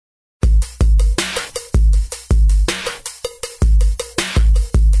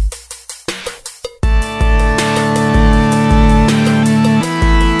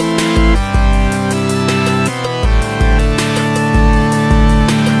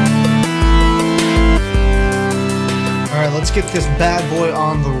let's get this bad boy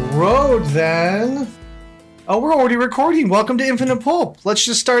on the road then. Oh, we're already recording. Welcome to Infinite Pulp. Let's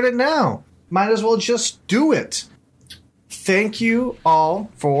just start it now. Might as well just do it. Thank you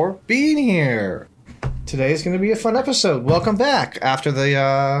all for being here. Today's going to be a fun episode. Welcome back after the,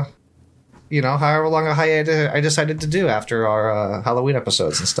 however long a hiatus I decided to do after our Halloween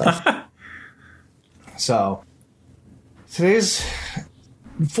episodes and stuff. So, today's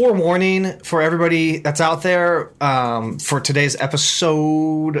forewarning for everybody that's out there. For today's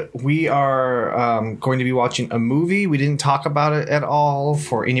episode, we are going to be watching a movie. We didn't talk about it at all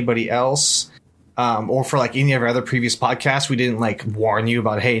for anybody else. Or for like any of our other previous podcasts, we didn't like warn you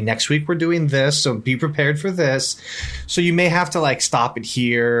about, hey, next week we're doing this, so be prepared for this. So you may have to like stop it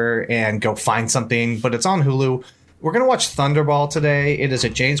here and go find something, but it's on Hulu. We're going to watch Thunderball today. It is a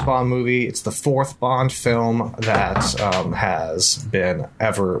James Bond movie. It's the fourth Bond film that has been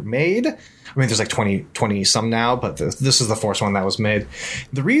ever made. I mean, there's like 20 some now, but this is the fourth one that was made.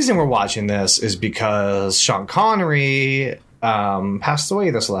 The reason we're watching this is because Sean Connery passed away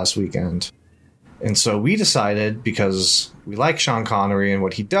this last weekend. And so we decided, because we like Sean Connery and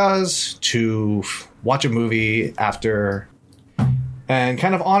what he does, to watch a movie after and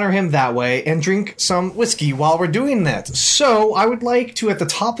kind of honor him that way and drink some whiskey while we're doing that. So I would like to, at the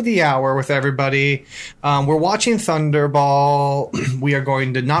top of the hour with everybody, we're watching Thunderball. We are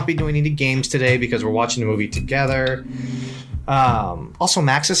going to not be doing any games today because we're watching the movie together. Also,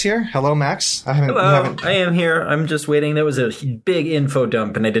 Max is here. Hello, Max. Hello, I am here. I'm just waiting. There was a big info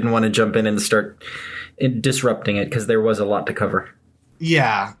dump, and I didn't want to jump in and start disrupting it because there was a lot to cover.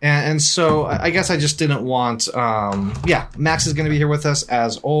 Yeah, and so I guess I just didn't want... Max is going to be here with us,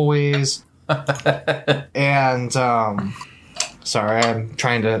 as always. And, sorry, I'm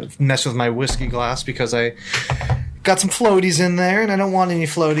trying to mess with my whiskey glass because I got some floaties in there, and I don't want any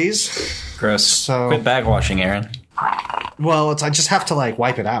floaties. Gross. So, quit bag washing, Aaron. Well, I just have to, like,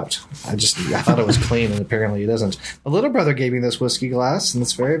 wipe it out. I thought it was clean, and apparently it isn't. A little brother gave me this whiskey glass, and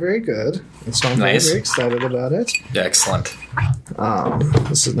it's very, very good. And so I'm very, very excited about it. Yeah, excellent.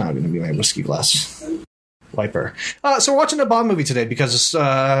 This is now going to be my whiskey glass wiper. So we're watching a Bond movie today because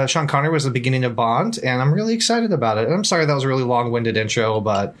Sean Connery was the beginning of Bond, and I'm really excited about it. And I'm sorry that was a really long-winded intro,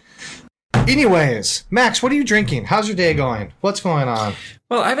 but... Anyways, Max, what are you drinking? How's your day going? What's going on?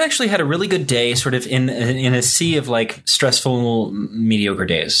 Well, I've actually had a really good day, sort of in a sea of like stressful, mediocre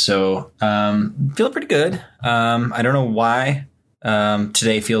days. So, feeling pretty good. I don't know why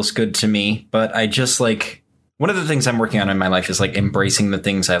today feels good to me, but I just like one of the things I'm working on in my life is like embracing the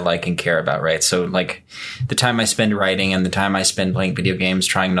things I like and care about. Right. So like the time I spend writing and the time I spend playing video games,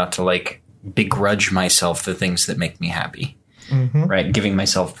 trying not to like begrudge myself the things that make me happy. Mm-hmm. Right. Giving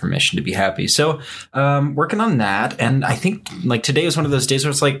myself permission to be happy. So working on that. And I think like today was one of those days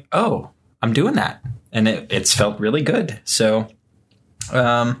where it's like, oh, I'm doing that. And it's felt really good. So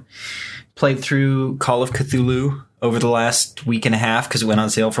played through Call of Cthulhu over the last week and a half because it went on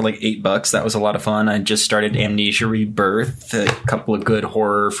sale for like $8. That was a lot of fun. I just started Amnesia Rebirth, a couple of good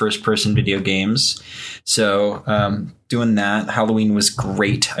horror first person video games. So doing that. Halloween was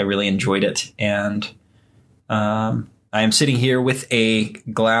great. I really enjoyed it. And I am sitting here with a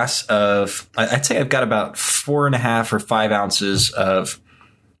glass of, I'd say I've got about 4.5 or 5 ounces of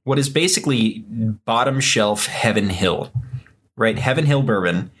what is basically bottom shelf Heaven Hill, right? Heaven Hill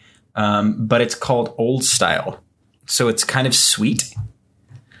bourbon, but it's called Old Style. So it's kind of sweet.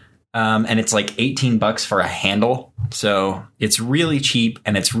 And it's like $18 for a handle. So it's really cheap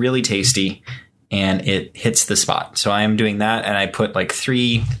and it's really tasty and it hits the spot. So I am doing that. And I put like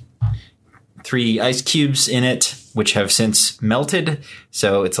three ice cubes in it, which have since melted.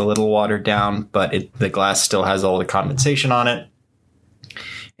 So it's a little watered down, but the glass still has all the condensation on it.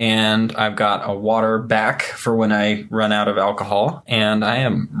 And I've got a water back for when I run out of alcohol. And I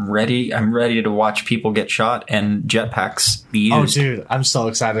am ready. I'm ready to watch people get shot and jetpacks be used. Oh, dude, I'm so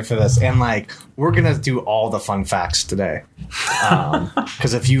excited for this. And like, we're going to do all the fun facts today.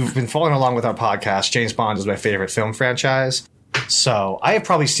 Because if you've been following along with our podcast, James Bond is my favorite film franchise. So I have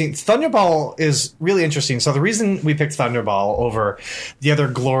probably seen Thunderball is really interesting. So the reason we picked Thunderball over the other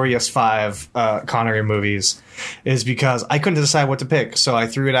glorious 5 Connery movies is because I couldn't decide what to pick. So I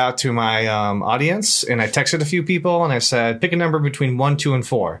threw it out to my audience and I texted a few people and I said, pick a number between 1, 2, and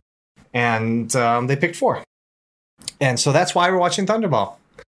 4. And they picked 4. And so that's why we're watching Thunderball.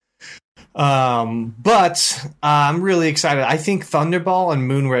 But I'm really excited. I think Thunderball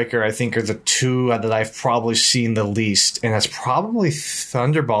and Moonraker, I think, are the 2 that I've probably seen the least. And it's probably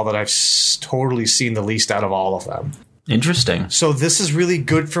Thunderball that I've totally seen the least out of all of them. Interesting. So this is really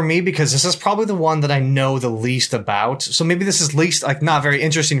good for me because this is probably the one that I know the least about. So maybe this is least, like, not very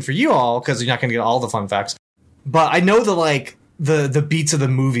interesting for you all because you're not going to get all the fun facts. but I know the beats of the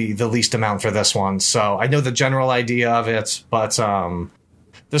movie the least amount for this one, so I know the general idea of it, but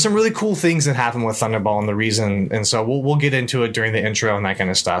there's some really cool things that happen with Thunderball and the reason, and so we'll get into it during the intro and that kind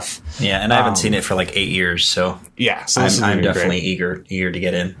of stuff. Yeah, and I haven't seen it for like 8 years, so yeah, so I'm definitely eager to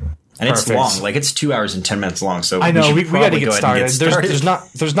get in. And Perfect. It's long, like it's 2 hours and 10 minutes long. So I know we got to get started. There's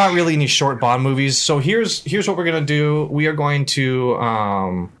There's not really any short Bond movies. So here's what we're gonna do. We are going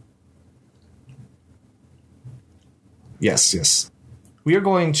to yes. We are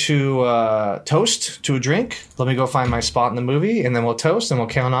going to toast to a drink. Let me go find my spot in the movie, and then we'll toast, and we'll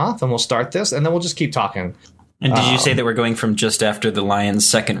count off, and we'll start this, and then we'll just keep talking. And did you say that we're going from just after the lion's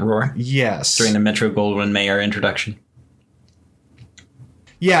second roar? Yes. During the Metro-Goldwyn-Mayer introduction?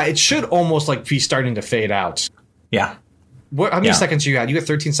 Yeah, it should almost like be starting to fade out. Yeah. How many seconds you got? You got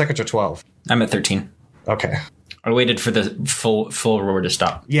 13 seconds or 12? I'm at 13. Okay. I waited for the full roar to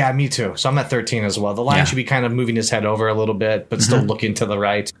stop. Yeah, me too. So I'm at 13 as well. The lion should be kind of moving his head over a little bit, but still looking to the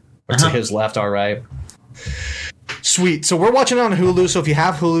right. Or to his left, all right. Sweet. So we're watching it on Hulu. So if you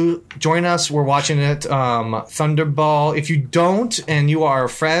have Hulu, join us. We're watching it. Thunderball. If you don't and you are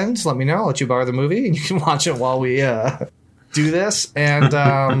friends, let me know. I'll let you borrow the movie and you can watch it while we do this.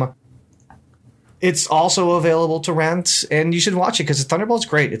 And it's also available to rent, and you should watch it because Thunderball's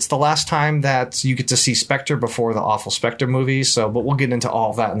great. It's the last time that you get to see Spectre before the awful Spectre movie. So, but we'll get into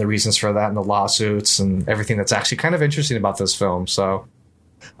all of that and the reasons for that and the lawsuits and everything that's actually kind of interesting about this film. So,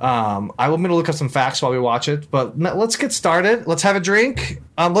 I'm going to look up some facts while we watch it, but let's get started. Let's have a drink.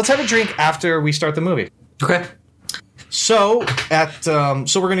 Let's have a drink after we start the movie. Okay. So we're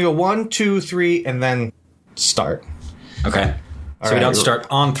going to go 1, 2, 3, and then start. Okay. So we don't start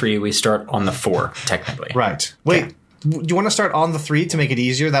on 3, we start on the 4, technically. Right. Wait, do you want to start on the 3 to make it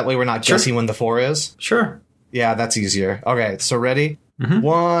easier? That way we're not guessing when the 4 is? Sure. Yeah, that's easier. Okay, so ready?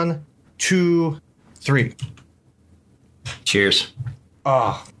 1, 2, 3. Cheers.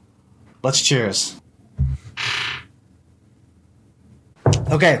 Oh, let's cheers.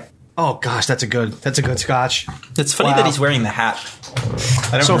 Okay. Oh gosh, that's a good scotch. It's funny that he's wearing the hat.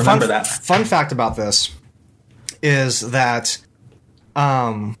 I don't remember that. Fun fact about this is that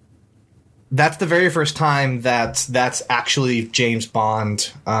that's the very first time that's actually James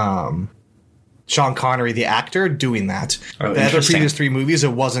Bond, Sean Connery, the actor, doing that. Oh, the other previous 3 movies,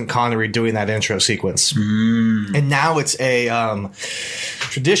 it wasn't Connery doing that intro sequence. And now it's a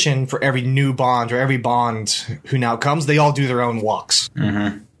tradition for every new Bond or every Bond who now comes, they all do their own walks.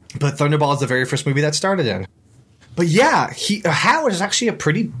 But Thunderball is the very first movie that started in. But yeah, Howard is actually a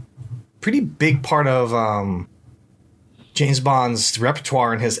pretty big part of James Bond's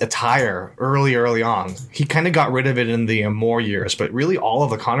repertoire and his attire early on. He kind of got rid of it in the Moore years, but really all of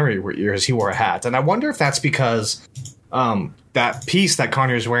the Connery years he wore a hat. And I wonder if that's because that piece that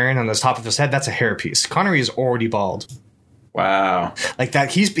Connery's wearing on the top of his head, that's a hair piece. Connery is already bald. Wow. Like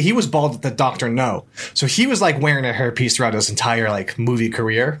that, he was bald at the Dr. No. So he was like wearing a hairpiece throughout his entire like movie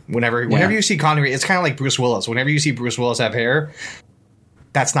career. Whenever you see Connery, it's kind of like Bruce Willis. Whenever you see Bruce Willis have hair,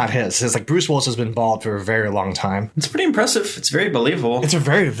 that's not his. It's like Bruce Willis has been bald for a very long time. It's pretty impressive. It's very believable. It's a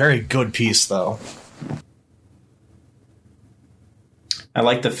very, very good piece, though. I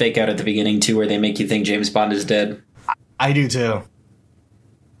like the fake out at the beginning, too, where they make you think James Bond is dead. I do, too.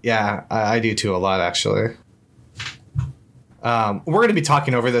 Yeah, I do, too, a lot, actually. We're going to be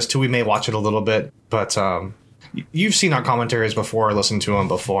talking over this, too. We may watch it a little bit, but you've seen our commentaries before or listened to them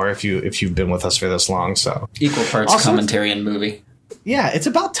before if you've been with us for this long. So equal parts also, commentary and movie. Yeah, it's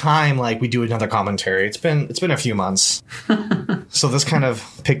about time like we do another commentary. It's been a few months. So this kind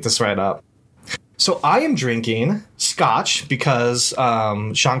of picked this right up. So I am drinking scotch because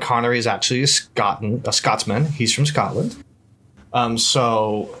Sean Connery is actually a Scotsman. He's from Scotland.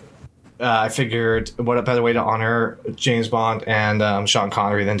 So I figured what a better way to honor James Bond and Sean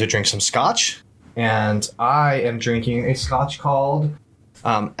Connery than to drink some scotch. And I am drinking a scotch called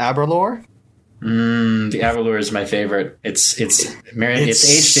Aberlour. The Aberlour is my favorite. It's aged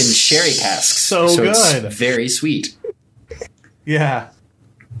in sherry casks. So good. It's very sweet. Yeah.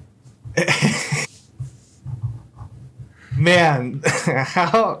 Man,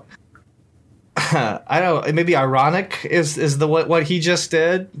 how I don't know, maybe ironic is the what he just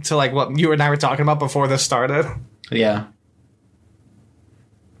did to like what you and I were talking about before this started. Yeah.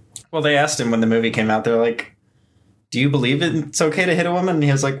 Well, they asked him when the movie came out, they're like, do you believe it's okay to hit a woman? And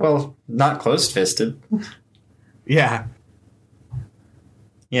he was like, well, not closed-fisted. Yeah.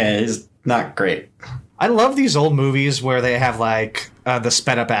 Yeah, it's not great. I love these old movies where they have, like, the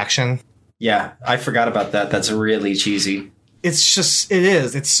sped-up action. Yeah, I forgot about that. That's really cheesy. It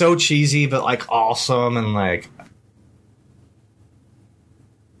is. It's so cheesy, but, like, awesome and, like...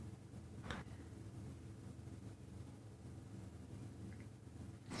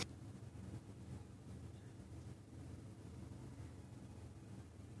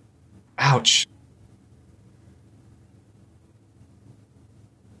 Ouch.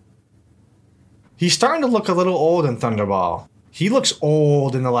 He's starting to look a little old in Thunderball. He looks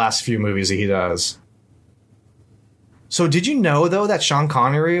old in the last few movies that he does. So did you know, though, that Sean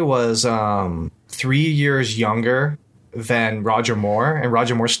Connery was 3 years younger than Roger Moore, and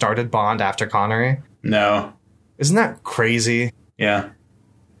Roger Moore started Bond after Connery? No. Isn't that crazy? Yeah.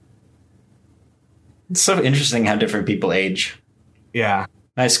 It's so interesting how different people age. Yeah.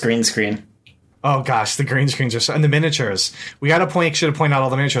 Nice green screen. Oh gosh, the green screens are so, and the miniatures. We got to should have pointed out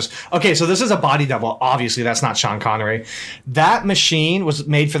all the miniatures. Okay, so this is a body double. Obviously, that's not Sean Connery. That machine was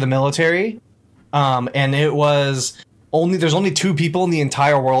made for the military, and it was there's only 2 people in the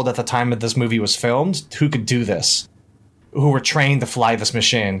entire world at the time that this movie was filmed who could do this, who were trained to fly this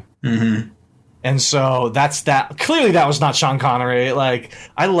machine. Mm-hmm. And so that's that. Clearly, that was not Sean Connery. Like,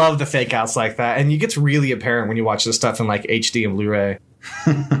 I love the fake outs like that, and it gets really apparent when you watch this stuff in like HD and Blu-ray.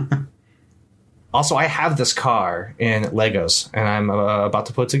 Also, I have this car in Legos, and I'm about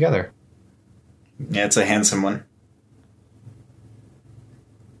to put it together. Yeah, it's a handsome one.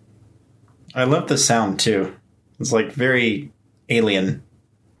 I love the sound, too. It's, like, very alien.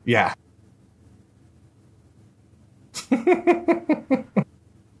 Yeah. I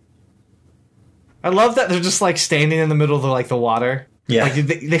love that they're just, like, standing in the middle of, the water. Yeah. Like,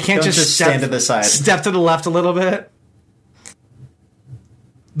 they can't just stand to the side. Step to the left a little bit.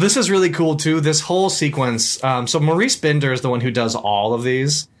 This is really cool, too. This whole sequence. So Maurice Binder is the one who does all of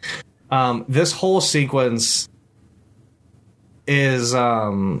these. This whole sequence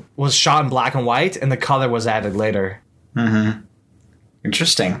was shot in black and white, and the color was added later. Mm-hmm.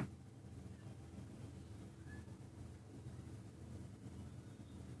 Interesting.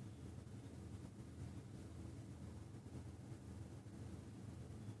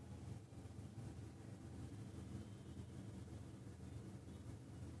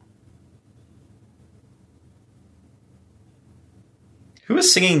 Who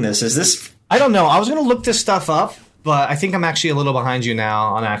is singing this? Is this... I don't know. I was going to look this stuff up, but I think I'm actually a little behind you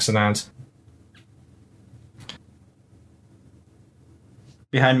now on accident.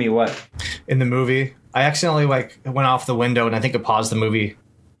 Behind me what? In the movie. I accidentally went off the window, and I think it paused the movie.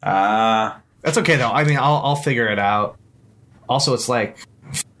 Ah. That's okay, though. I mean, I'll figure it out. Also, it's like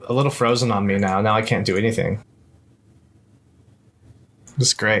a little frozen on me now. Now I can't do anything. This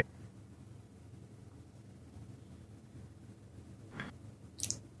is great.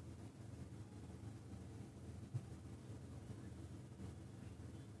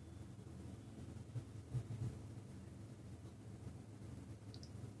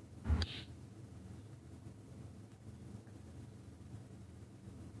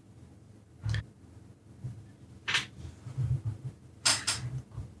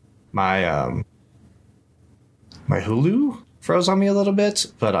 My Hulu froze on me a little bit,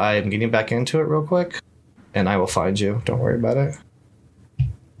 but I'm getting back into it real quick, and I will find you. Don't worry about it.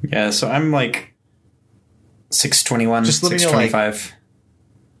 Yeah, so I'm like 6:21, Just let me know, 6:25.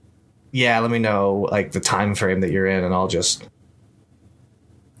 Yeah, let me know the time frame that you're in, and I'll just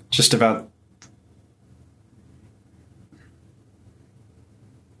about.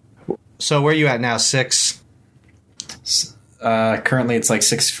 So where are you at now? 6? Currently it's like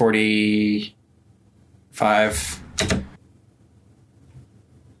 6:45.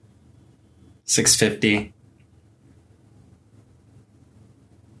 6:50.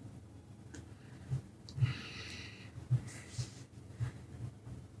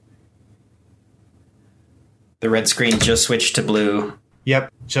 The red screen just switched to blue.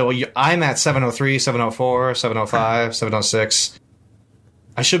 Yep. So I'm at 7:03, 7:04, 7:05, 7:06.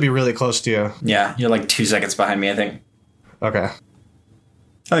 I should be really close to you. Yeah, you're like 2 seconds behind me, I think. Okay.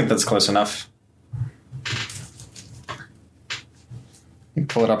 I think that's close enough.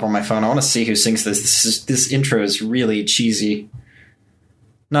 Pull it up on my phone. I want to see who sings this. This intro is really cheesy.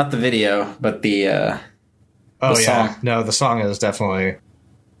 Not the video, but the yeah. song. No, the song is definitely...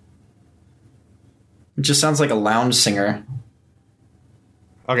 It just sounds like a lounge singer.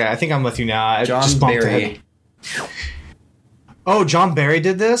 Okay, I think I'm with you now. I John just bumped Barry. ahead. Oh, John Barry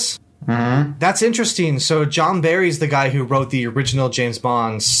did this? Mm-hmm. That's interesting. So John Barry's the guy who wrote the original James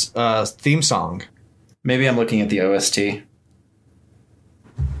Bond's theme song. Maybe I'm looking at the OST.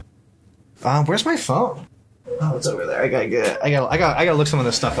 Where's my phone? Oh, it's over there. I gotta look some of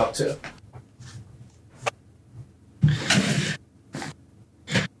this stuff up too.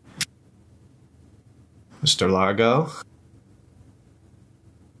 Mr. Largo.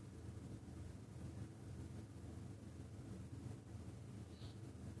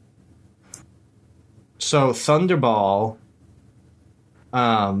 So Thunderball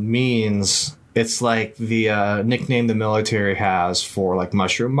means it's like the nickname the military has for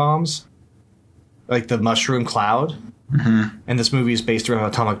mushroom bombs. like the mushroom cloud. Mm-hmm. And this movie is based around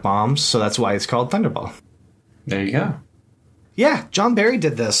atomic bombs, so that's why it's called Thunderball. There you go. Yeah, John Barry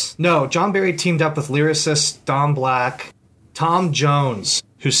did this. No, John Barry teamed up with lyricist Don Black, Tom Jones,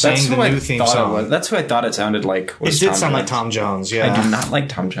 who sang the new theme song. That's who I thought it sounded like. It did sound like Tom Jones, yeah. I do not like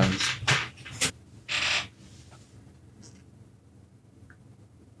Tom Jones.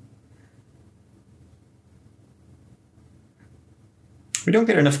 We don't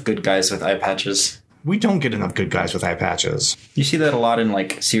get enough good guys with eye patches. We don't get enough good guys with eye patches. You see that a lot in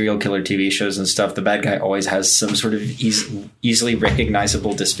like serial killer TV shows and stuff. The bad guy always has some sort of easily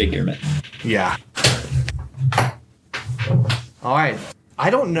recognizable disfigurement. Yeah. All right.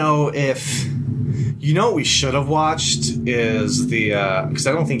 I don't know if... You know what we should have watched is the... Because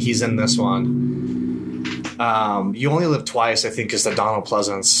I don't think he's in this one. You Only Live Twice, I think, is the Donald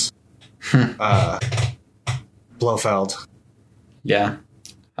Pleasance. Blofeld. Yeah.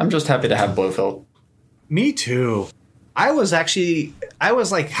 I'm just happy to have Blofeld. Me too. I was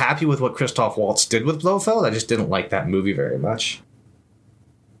like happy with what Christoph Waltz did with Blofeld. I just didn't like that movie very much.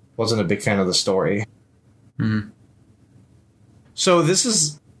 Wasn't a big fan of the story. Mm-hmm. So this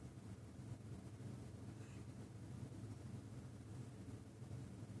is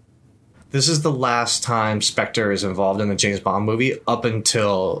the last time Spectre is involved in the James Bond movie up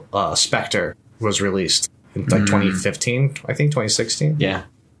until Spectre was released in like 2015, I think 2016. Yeah.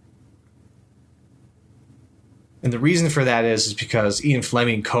 And the reason for that is because Ian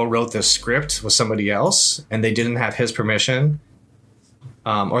Fleming co-wrote this script with somebody else, and they didn't have his permission.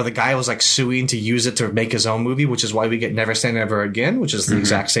 Or the guy was like suing to use it to make his own movie, which is why we get Never Say Never Again, which is the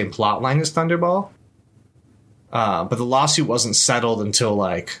exact same plot line as Thunderball. But the lawsuit wasn't settled until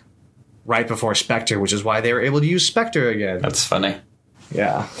like right before Spectre, which is why they were able to use Spectre again. That's funny.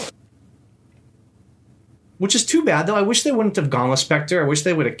 Yeah. Which is too bad, though. I wish they wouldn't have gone with Spectre. I wish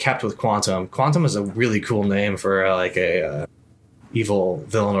they would have kept with Quantum. Quantum is a really cool name for like a evil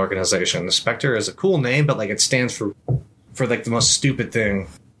villain organization. Spectre is a cool name, but like it stands for like the most stupid thing.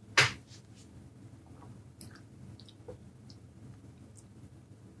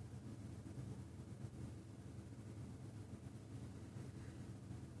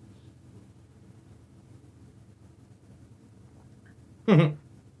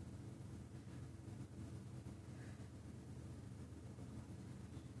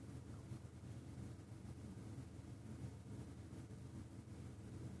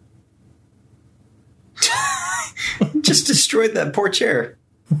 Just destroyed that poor chair.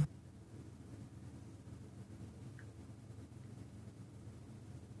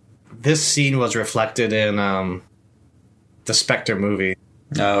 This scene was reflected in the Spectre movie.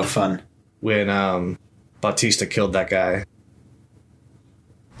 Oh, fun. When Bautista killed that guy.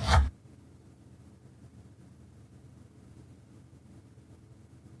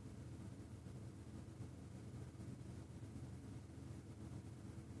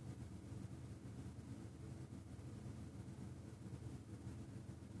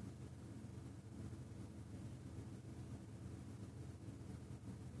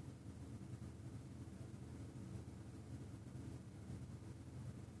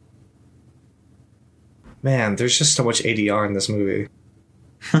 Man, there's just so much ADR in this movie.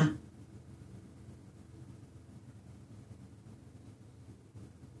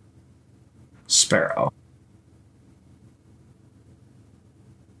 Sparrow.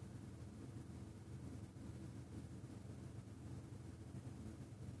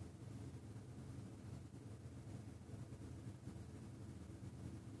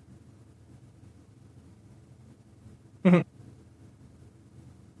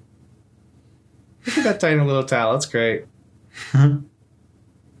 Look at that tiny little towel. That's great.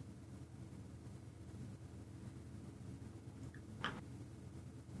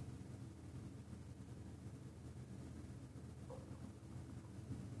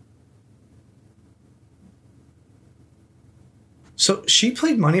 So she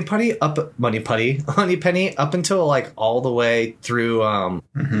played Moneypenny up until like all the way through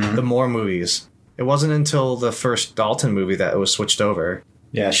the Moore movies. It wasn't until the first Dalton movie that it was switched over.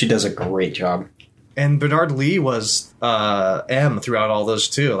 Yeah, she does a great job. And Bernard Lee was M throughout all those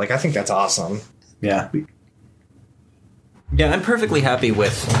too. Like, I think that's awesome. Yeah. Yeah, I'm perfectly happy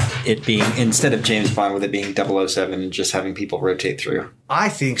with it being, instead of James Bond, with it being 007 and just having people rotate through. I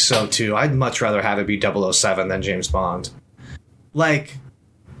think so too. I'd much rather have it be 007 than James Bond. Like,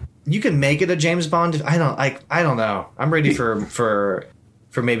 you can make it a James Bond. I don't know. I'm ready for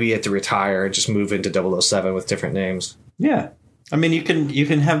maybe it to retire and just move into 007 with different names. Yeah. I mean, you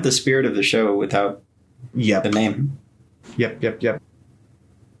can have the spirit of the show without the name. Yep.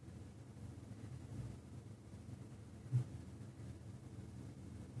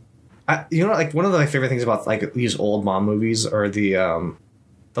 You know, like one of my favorite things about like these old mom movies are the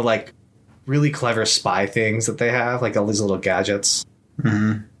like really clever spy things that they have, like all these little gadgets.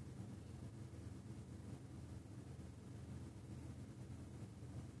 Mm-hmm.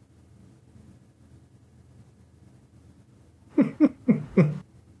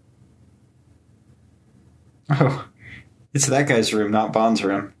 Oh, it's that guy's room, not Bond's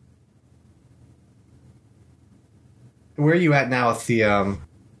room. Where are you at now with the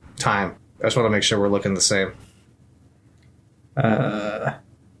time? I just want to make sure we're looking the same.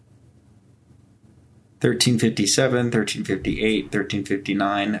 1357, 1358,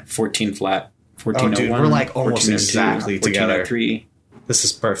 1359, 14 flat, 1401. Oh, dude, we're like almost exactly together. 1403. This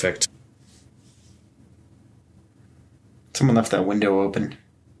is perfect. Someone left that window open.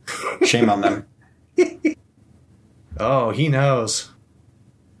 Shame on them. Oh, he knows.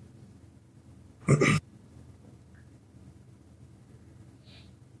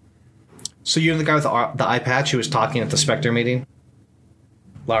 So you and the guy with the eye patch who was talking at the Spectre meeting?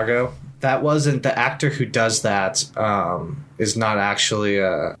 Largo? That wasn't the actor who does that, is not actually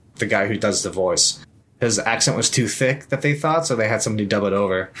the guy who does the voice. His accent was too thick that they thought, so they had somebody dub it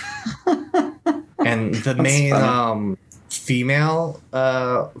over. And the main female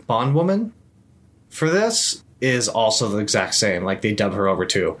Bond woman for this is also the exact same. Like, they dub her over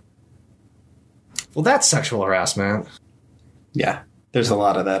too. Well, that's sexual harassment. Yeah, there's a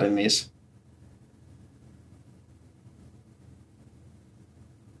lot of that in these.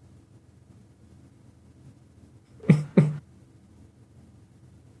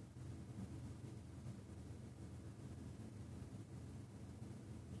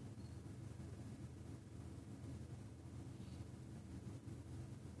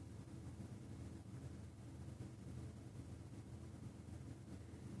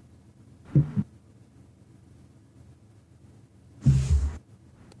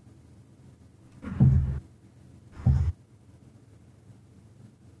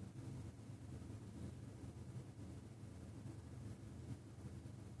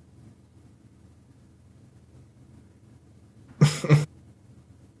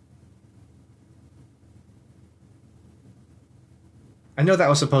 I know that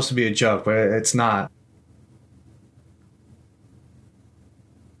was supposed to be a joke, but it's not.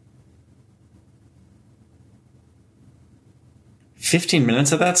 "15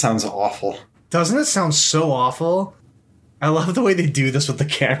 minutes of that sounds awful." Doesn't it sound so awful? I love the way they do this with the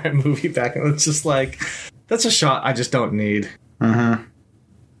camera in movie back. It's just like, that's a shot I just don't need. Mm-hmm.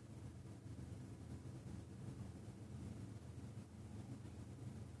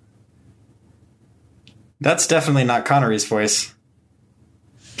 That's definitely not Connery's voice.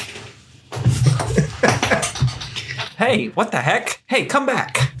 Hey, what the heck? Hey, come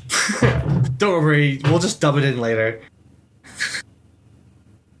back. Don't worry, we'll just dub it in later.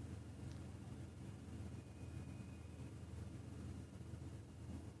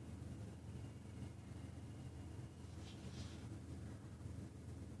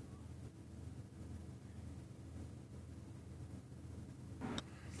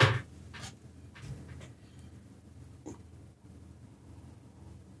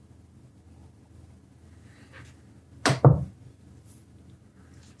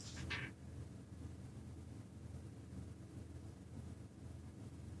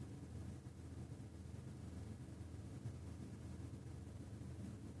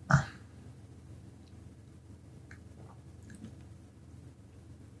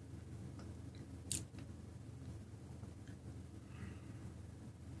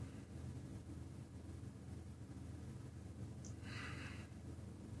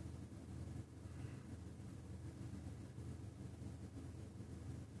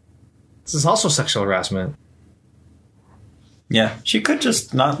 This is also sexual harassment. Yeah, she could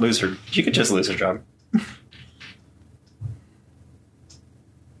just not lose her. She could just lose her job.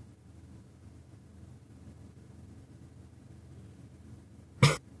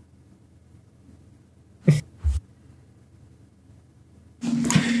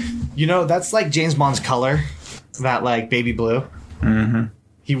 You know, that's like James Bond's color. That, like, baby blue. Mm-hmm.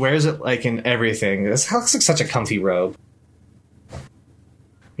 He wears it, like, in everything. This looks like such a comfy robe.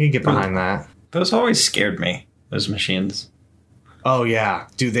 You can get behind that. Those always scared me, those machines. Oh, yeah.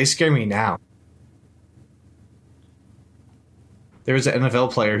 Dude, they scare me now. There was an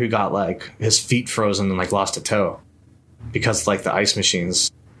NFL player who got, like, his feet frozen and, like, lost a toe. Because, like, the ice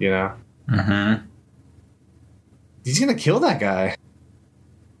machines, you know? Mm-hmm. He's gonna kill that guy.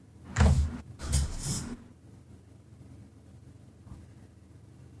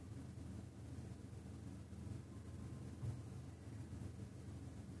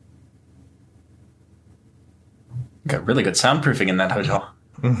 Got really good soundproofing in that hotel.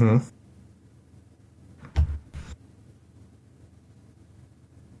 Mm-hmm.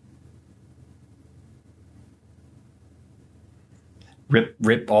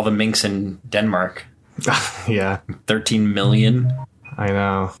 Rip all the minks in Denmark. Yeah. 13 million. I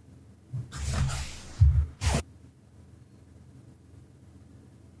know.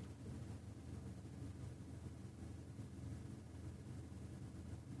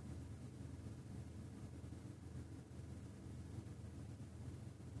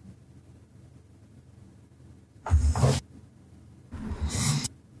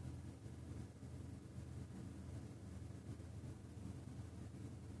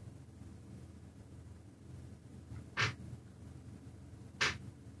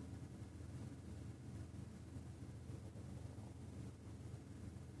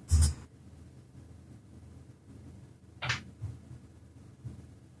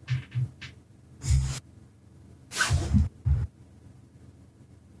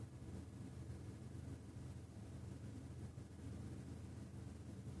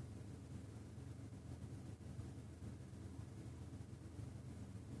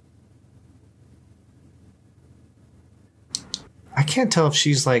 I can't tell if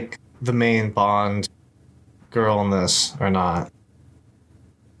she's like the main Bond girl in this or not.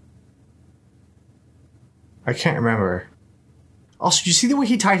 I can't remember. Also, did you see the way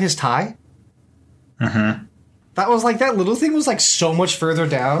he tied his tie? Mm-hmm. That was like, that little thing was like so much further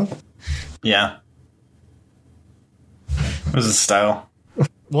down. Yeah. It was his style.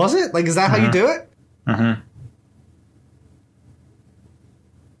 Was it? Like, is that how you do it? Mm-hmm.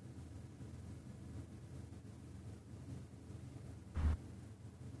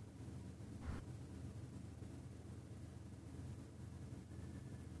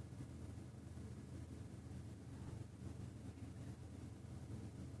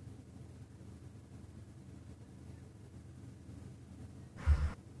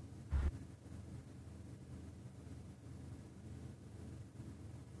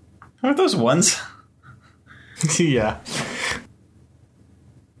 Aren't those ones? Yeah.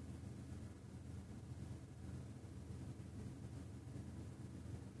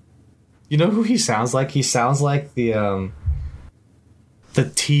 You know who he sounds like? He sounds like the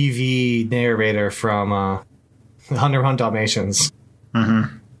TV narrator from 101 Dalmatians.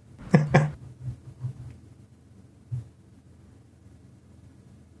 Mm-hmm.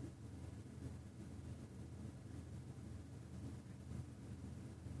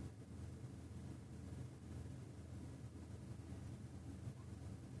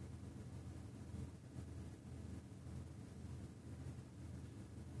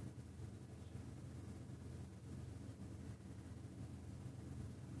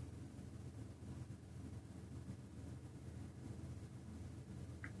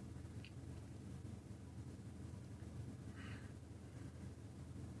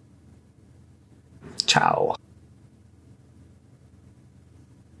 Ciao.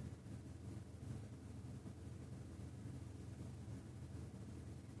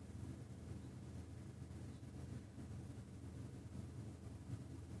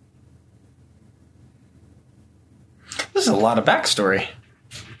 This is a lot of backstory.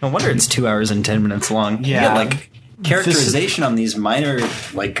 No wonder it's 2 hours and 10 minutes long. Yeah. You get, like, characterization on these minor,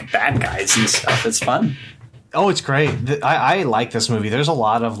 like, bad guys and stuff. It's fun. Oh, it's great. I like this movie. There's a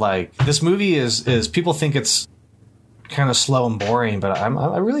lot of like, this movie is people think it's kind of slow and boring, but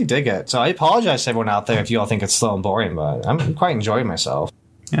I really dig it. So I apologize to everyone out there if you all think it's slow and boring, but I'm quite enjoying myself.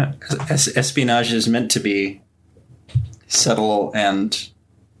 Yeah, espionage is meant to be subtle and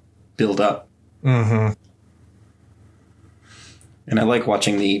build up. Mm-hmm. And I like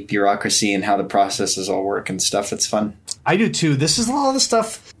watching the bureaucracy and how the processes all work and stuff. It's fun. I do too. This is a lot of the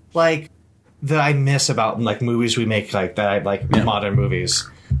stuff like that I miss about like movies we make, like that I like modern movies.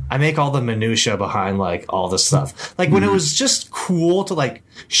 I make all the minutia behind like all this stuff. Like when it was just cool to like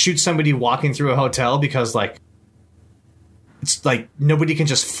shoot somebody walking through a hotel because like it's like nobody can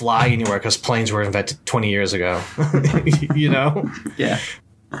just fly anywhere because planes were invented 20 years ago. You know? Yeah.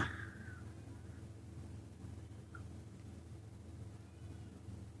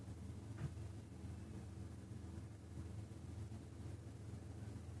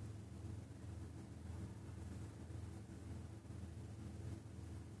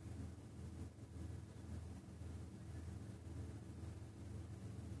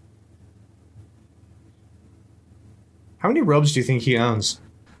 How many robes do you think he owns?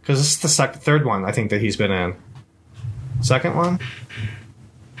 Because this is the third one I think that he's been in. Second one?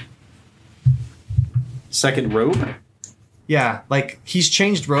 Second robe? Yeah, like he's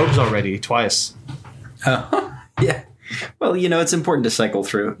changed robes already twice. Oh, yeah. Well, you know, it's important to cycle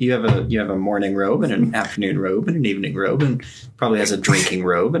through. You have a morning robe and an afternoon robe and an evening robe, and probably has a drinking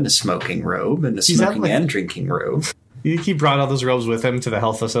robe and a smoking robe and a smoking and drinking robe. You think he brought all those robes with him to the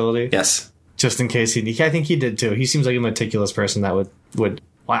health facility? Yes. just in case I think he did too. He seems like a meticulous person that would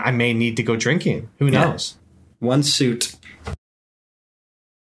well, I may need to go drinking. Who knows? One suit.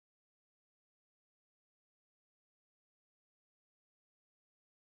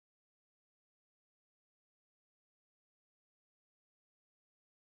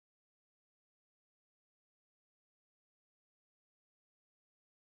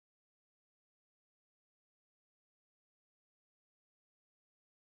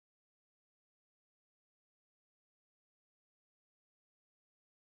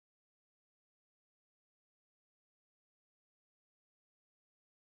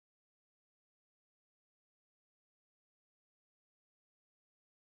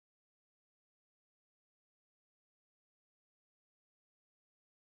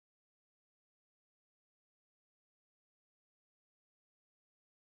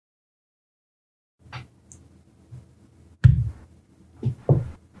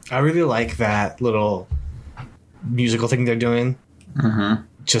 I really like that little musical thing they're doing. Mm-hmm.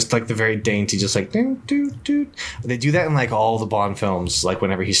 Just like the very dainty, just like doo, doo, doo. They do that in like all the Bond films, like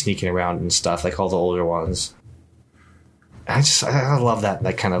whenever he's sneaking around and stuff, like all the older ones. I love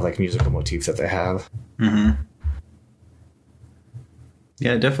that kind of like musical motif that they have. Mm-hmm.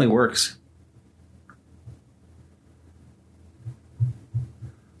 Yeah, it definitely works.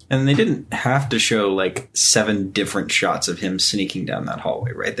 And they didn't have to show like 7 different shots of him sneaking down that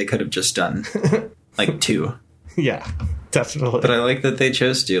hallway, right? They could have just done like 2. Yeah, definitely. But I like that they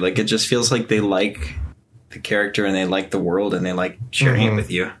chose to. Like, it just feels like they like the character and they like the world and they like sharing it with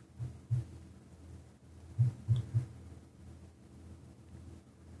you.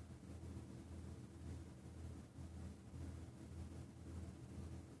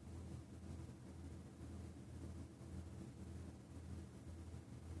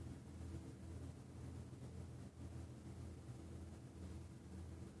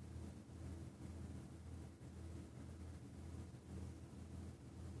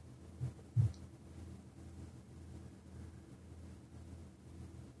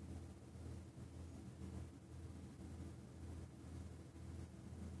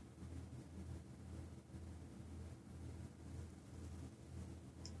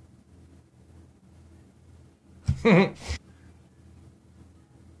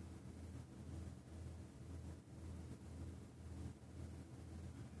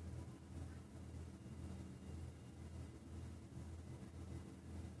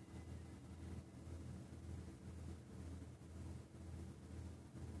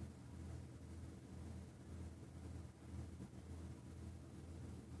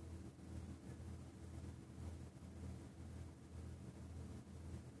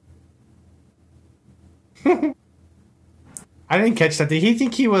 I didn't catch that. Did she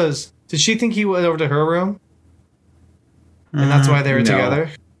think he went over to her room? And that's why they were together?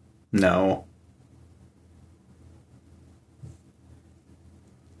 No.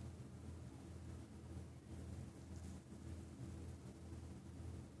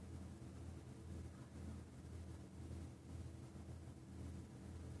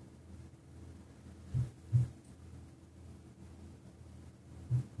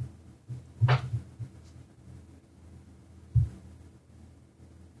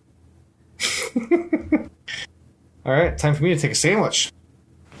 All right, time for me to take a sandwich.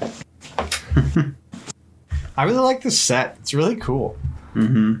 I really like this set. It's really cool.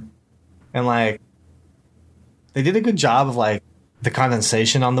 Mm-hmm. And like, they did a good job of like the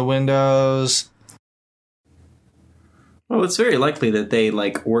condensation on the windows. Well, it's very likely that they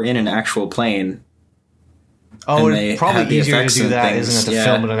like were in an actual plane. Oh, and it's probably easier to do that, things. isn't it, to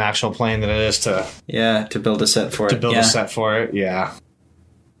film in an actual plane than it is to build a set for it. To build a set for it, yeah.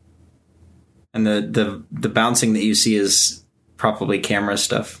 And the bouncing that you see is probably camera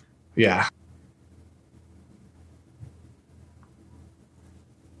stuff. Yeah.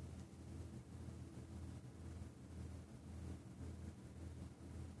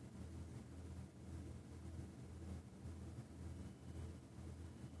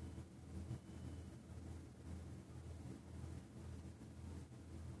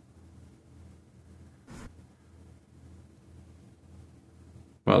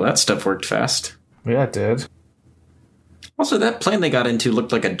 Well, that stuff worked fast. Yeah, it did. Also, that plane they got into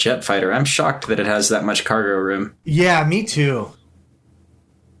looked like a jet fighter. I'm shocked that it has that much cargo room. Yeah, me too.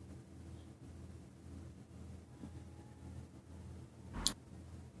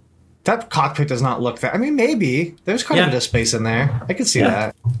 That cockpit does not look that... I mean, maybe. There's quite a bit of space in there. I could see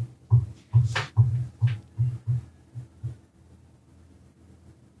that.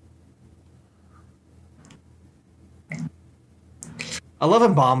 I love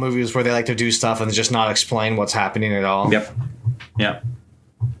in Bond movies where they like to do stuff and just not explain what's happening at all. Yep.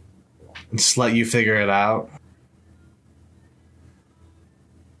 and just let you figure it out.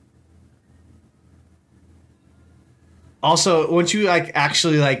 Also, once you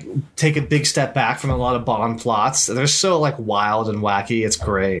actually take a big step back from a lot of Bond plots, they're so wild and wacky. It's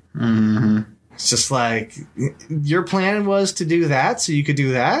great. Mm-hmm. It's just your plan was to do that, so you could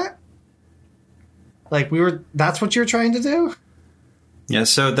do that. That's what you're trying to do. Yeah.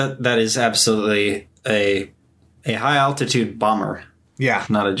 So that is absolutely a high altitude bomber. Yeah,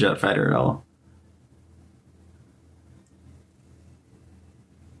 not a jet fighter at all.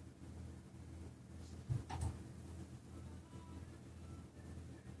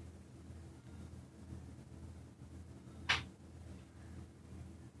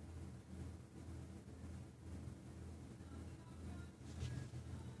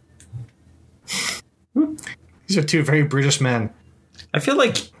 These are two very British men. I feel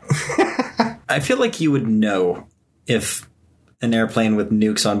like you would know if an airplane with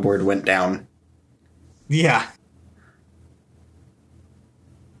nukes on board went down. Yeah.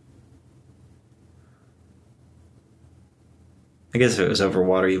 I guess if it was over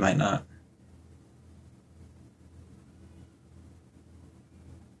water, you might not.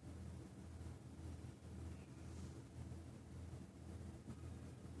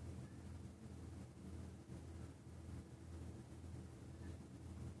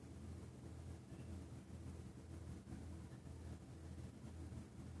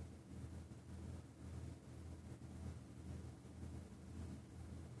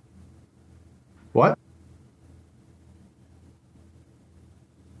 What?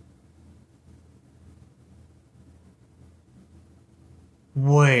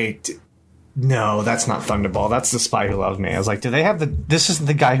 Wait. No, that's not Thunderball. That's The Spy Who Loved Me. I was like, do they have this isn't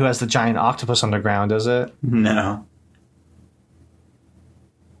the guy who has the giant octopus underground, is it? No.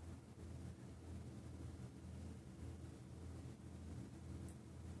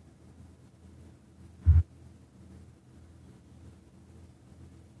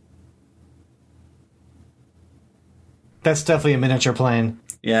 That's definitely a miniature plane.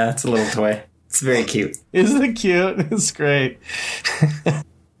 Yeah, it's a little toy. It's very cute. Isn't it cute? It's great.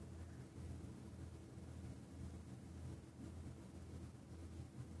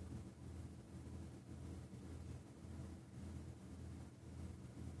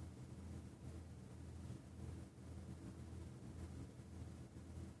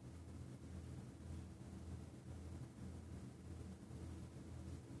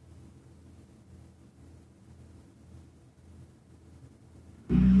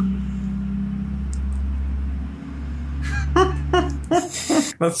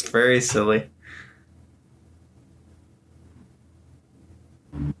 That's very silly.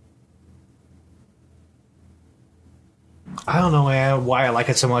 I don't know why I like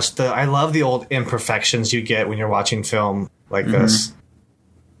it so much. I love the old imperfections you get when you're watching film like this.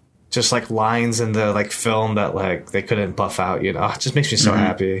 Just lines in the film that they couldn't buff out, It just makes me so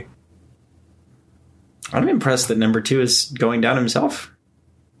happy. I'm impressed that number 2 is going down himself.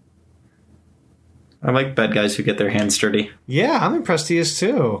 I like bad guys who get their hands dirty. Yeah, I'm impressed he is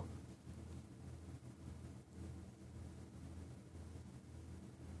too.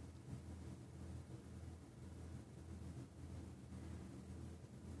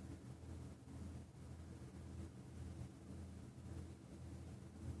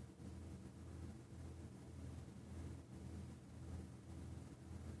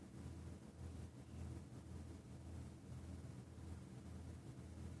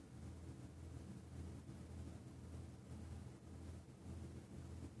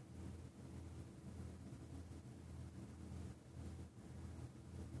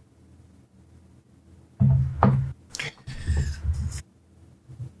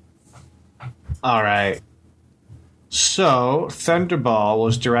 All right. So, Thunderball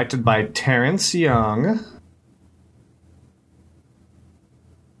was directed by Terrence Young,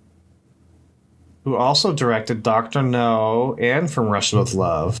 who also directed Dr. No and From Russia with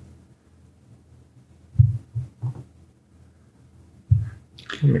Love.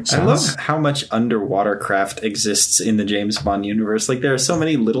 I love how much underwater craft exists in the James Bond universe. There are so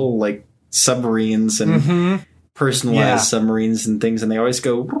many little submarines and personalized submarines and things, and they always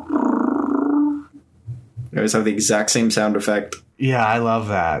go. They always have the exact same sound effect. Yeah, I love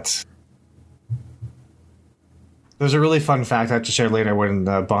that. There's a really fun fact I have to share later when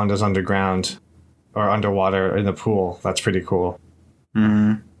Bond is underground or underwater in the pool. That's pretty cool.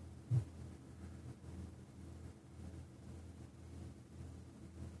 Mm-hmm.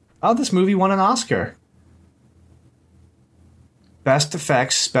 Oh, this movie won an Oscar. Best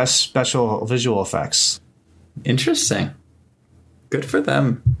effects, best special visual effects. Interesting. Good for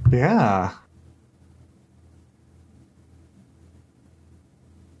them. Yeah.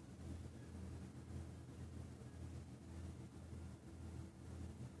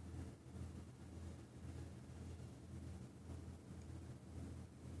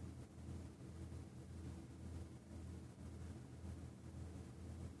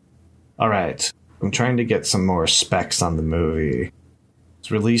 All right. I'm trying to get some more specs on the movie. It's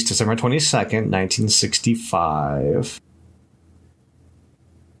released December 22nd, 1965.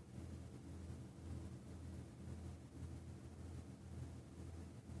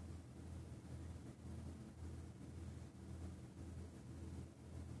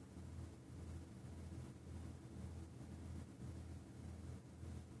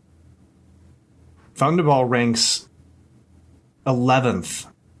 Thunderball ranks 11th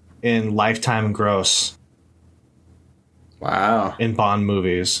in lifetime gross. Wow. In Bond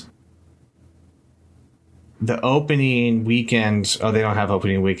movies. The opening weekend... Oh, they don't have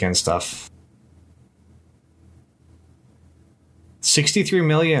opening weekend stuff. 63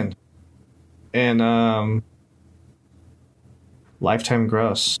 million in lifetime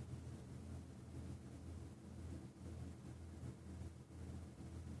gross.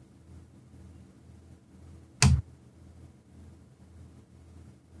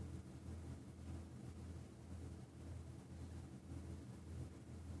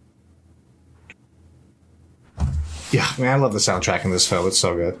 Yeah, man, I love the soundtrack in this film. It's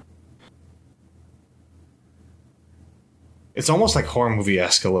so good. It's almost like horror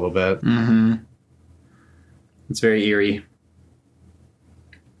movie-esque a little bit. Mm-hmm. It's very eerie.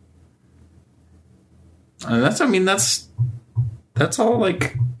 And that's all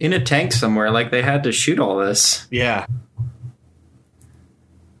like in a tank somewhere. Like they had to shoot all this. Yeah.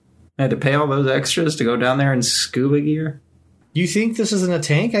 They had to pay all those extras to go down there in scuba gear. You think this is in a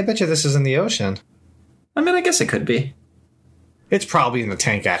tank? I bet you this is in the ocean. I mean, I guess it could be. It's probably in the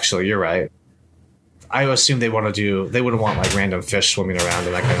tank, actually. You're right. I assume they wouldn't want like random fish swimming around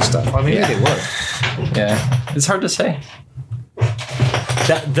and that kind of stuff. I mean, yeah, they would. Yeah, it's hard to say.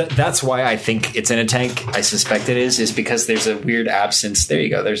 That's why I think it's in a tank. I suspect it is because there's a weird absence. There you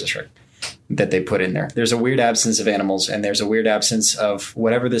go. There's a shark that they put in there. There's a weird absence of animals, and there's a weird absence of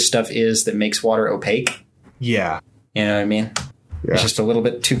whatever this stuff is that makes water opaque. Yeah. You know what I mean? Yeah. It's just a little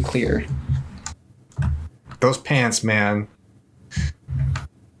bit too clear. Those pants, man.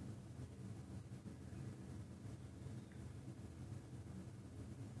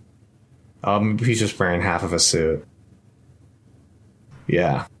 He's just wearing half of a suit.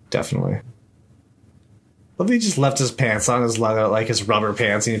 Yeah, definitely. Well, he just left his pants on, his leather, like his rubber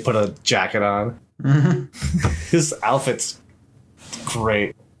pants, and he put a jacket on. Mm-hmm. His outfit's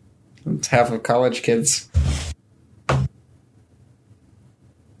great. It's half of college kids.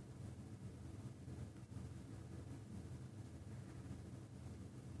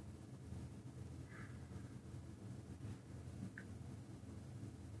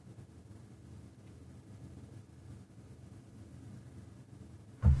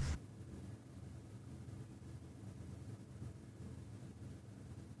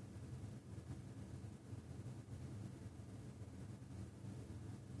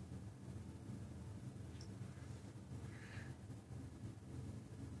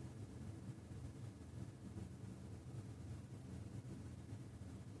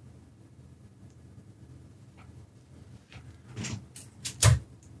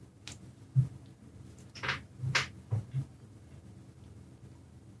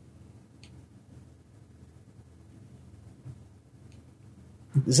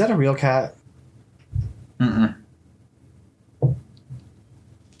 Is that a real cat? Mm-mm.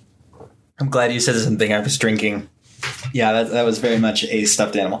 I'm glad you said something I was drinking. Yeah, that was very much a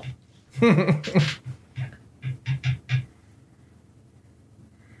stuffed animal. They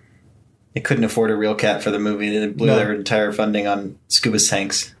couldn't afford a real cat for the movie. They blew their entire funding on scuba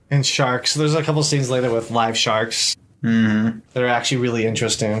tanks. And sharks. There's a couple scenes later with live sharks that are actually really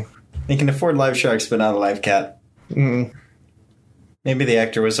interesting. They can afford live sharks, but not a live cat. Mm. Maybe the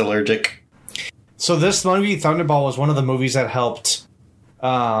actor was allergic. So this movie, Thunderball, was one of the movies that helped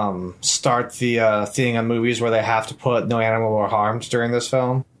start the thing on movies where they have to put no animal were harmed during this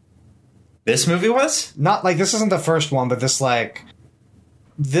film. This movie was? Not like this isn't the first one, but this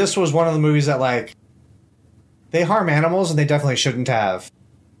was one of the movies that like they harm animals and they definitely shouldn't have.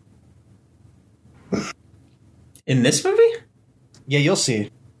 In this movie? Yeah, you'll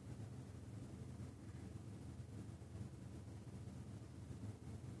see.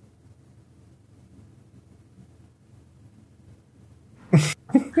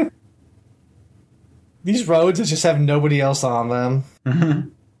 These roads just have nobody else on them. Mm-hmm.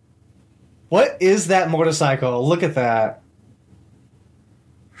 What is that motorcycle? Look at that.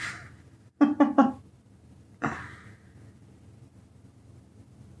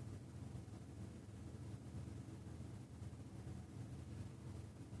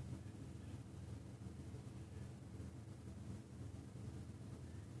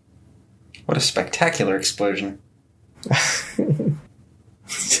 What a spectacular explosion.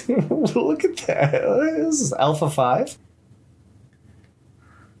 Look at that. This is Alpha 5.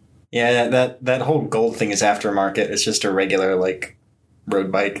 Yeah, that whole gold thing is aftermarket. It's just a regular, like,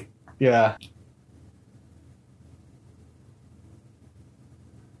 road bike. Yeah.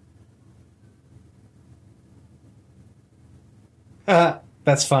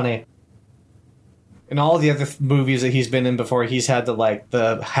 That's funny. In all the other movies that he's been in before, he's had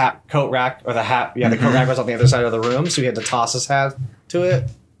the hat coat rack or the hat. Yeah, the coat rack was on the other side of the room, so he had to toss his hat to it.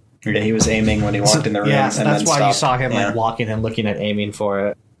 Yeah, he was aiming when he walked in the room. Yeah, so and that's then why you stopped. saw him like walking and looking at aiming for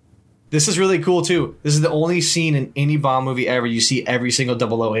it. This is really cool too. This is the only scene in any Bond movie ever you see every single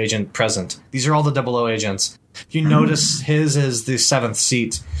 00 agent present. These are all the 00 agents. If you notice, his is the 7th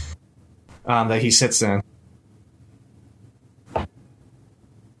seat that he sits in.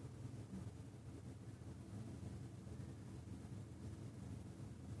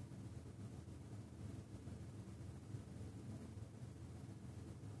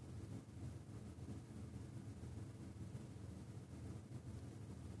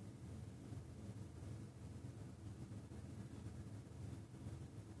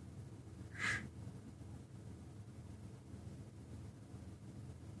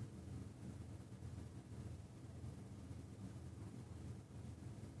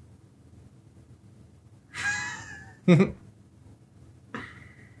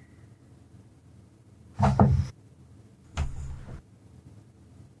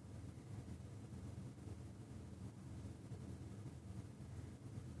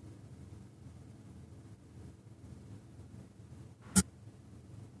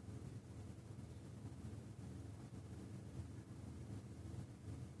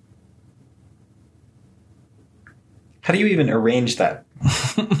 How do you even arrange that?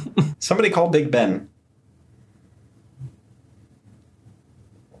 Somebody call Big Ben.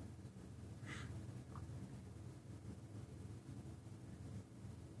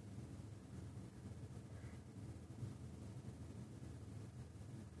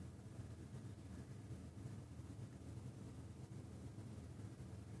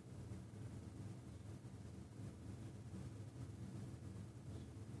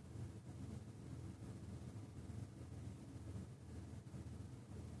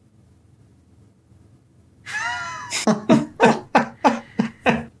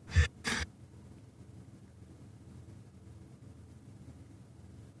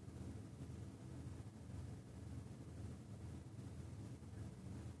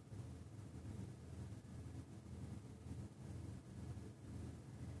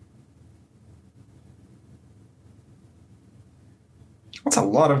 That's a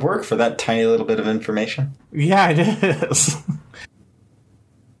lot of work for that tiny little bit of information. Yeah, it is.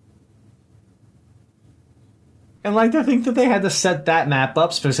 And like to think that they had to set that map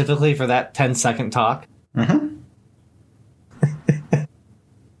up specifically for that 10-second talk. Mm-hmm.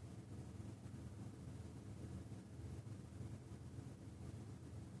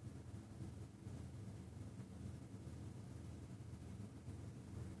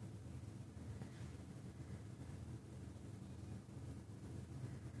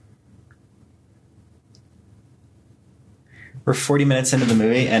 We're 40 minutes into the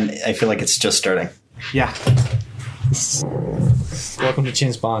movie, and I feel like it's just starting. Yeah. Welcome to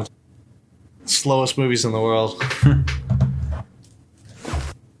James Bond. Slowest movies in the world.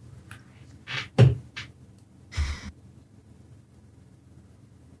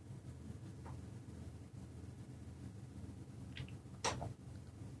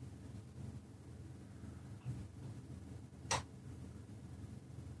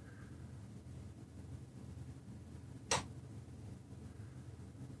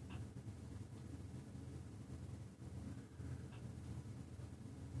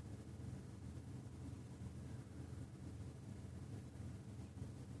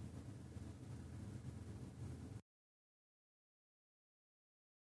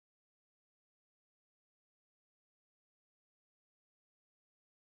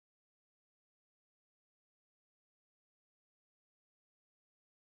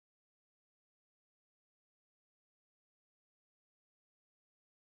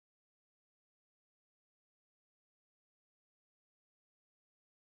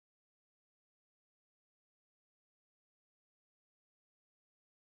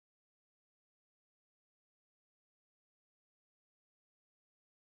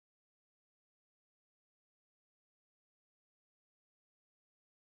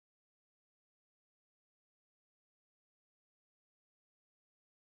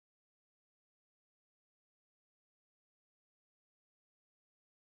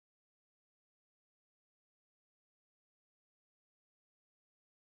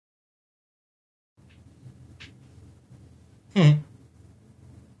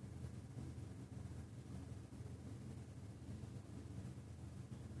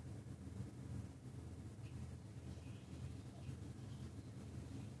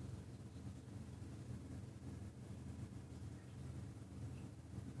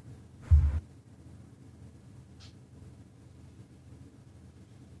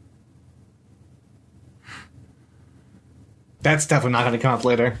 That's definitely not going to come up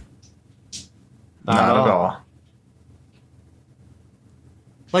later. Not at all.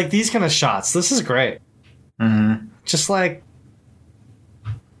 Like, these kind of shots. This is great. Mm-hmm. Just like...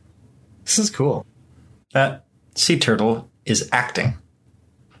 This is cool. That sea turtle is acting.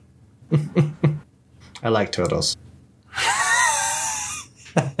 I like turtles.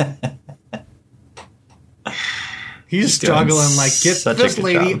 He's struggling like, get this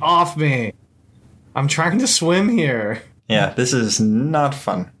lady off me. I'm trying to swim here. Yeah, this is not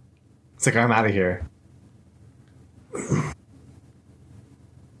fun. It's like, I'm out of here.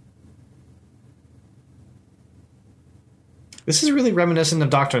 This is really reminiscent of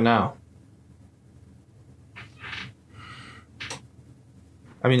Dr. No.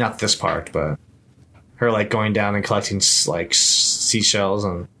 I mean, not this part, but her, like, going down and collecting, like, seashells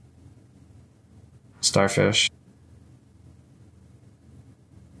and starfish.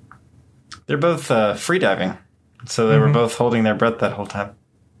 They're both freediving, so they were both holding their breath that whole time.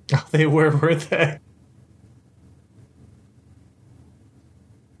 Oh, they were they?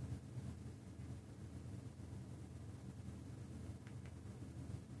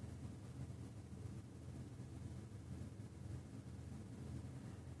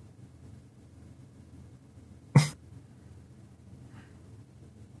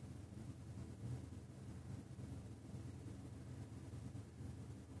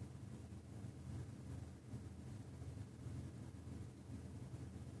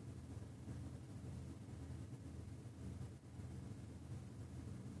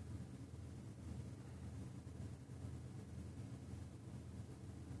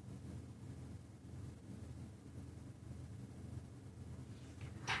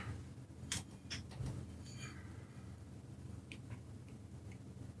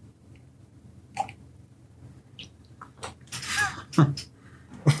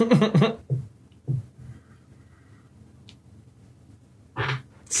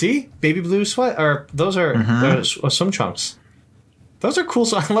 See? Baby blue sweat, or those are swim trunks. Those are cool.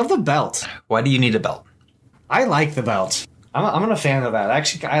 So I love the belt. Why do you need a belt? I like the belt. I'm a fan of that.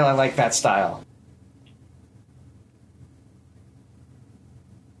 Actually, I like that style.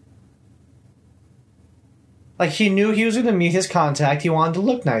 Like, he knew he was going to meet his contact. He wanted to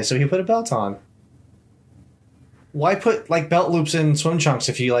look nice, so he put a belt on. Why put, like, belt loops in swim trunks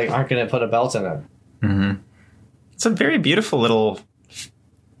if you, like, aren't going to put a belt in it? Mm-hmm. It's a very beautiful little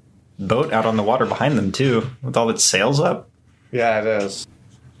boat out on the water behind them, too, with all its sails up. Yeah, it is.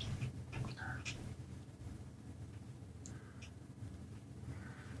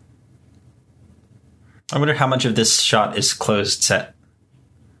 I wonder how much of this shot is closed set,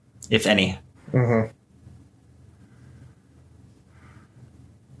 if any. Mm-hmm.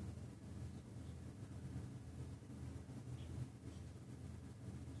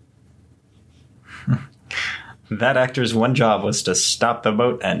 That actor's one job was to stop the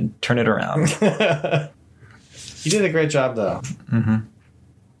boat and turn it around. He did a great job, though. Mm-hmm.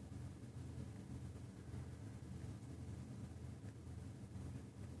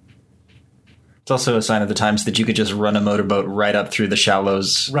 It's also a sign of the times that you could just run a motorboat right up through the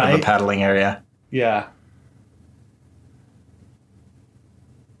shallows of a paddling area. Yeah.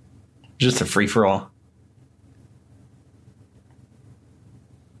 Just a free-for-all.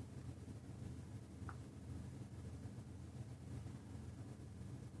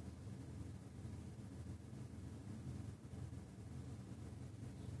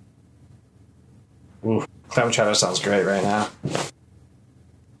 Ooh, clam chowder sounds great right now.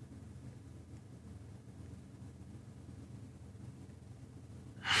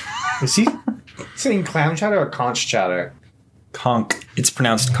 Is he saying clam chowder or conch chowder? Conch. It's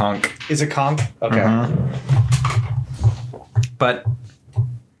pronounced conch. Is it conch? Okay. Mm-hmm. But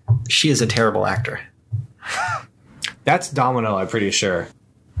she is a terrible actor. That's Domino, I'm pretty sure.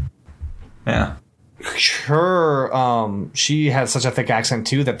 Yeah. Her, she has such a thick accent,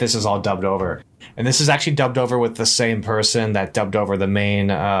 too, that this is all dubbed over. And this is actually dubbed over with the same person that dubbed over the main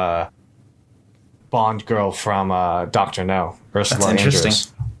Bond girl from Dr. No, Ursula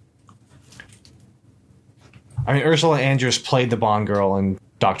Andrews. I mean, Ursula Andrews played the Bond girl in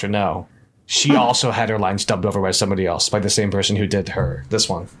Dr. No. She also had her lines dubbed over by somebody else, by the same person who did this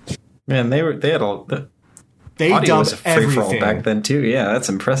one. Man, they had all they audio was dubbed a free-for-all everything back then too. Yeah, that's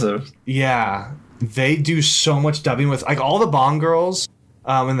impressive. Yeah, they do so much dubbing with, like, all the Bond girls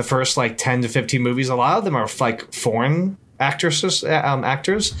in the first, like, 10 to 15 movies. A lot of them are, like, foreign actors,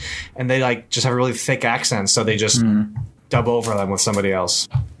 and they, like, just have a really thick accent, so they just dub over them with somebody else.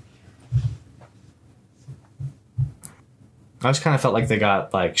 I just kind of felt like they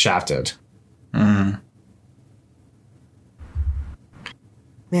got, like, shafted.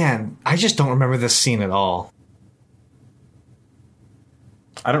 Man, I just don't remember this scene at all.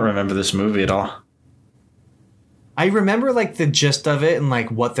 I don't remember this movie at all. I remember like the gist of it and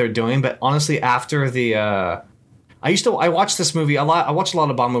like what they're doing, but honestly, after the I watched this movie a lot. I watched a lot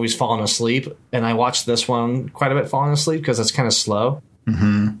of Bond movies falling asleep, and I watched this one quite a bit falling asleep because it's kind of slow.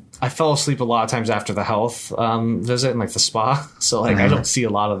 Mm-hmm. I fell asleep a lot of times after the health visit and like the spa, so like I don't see a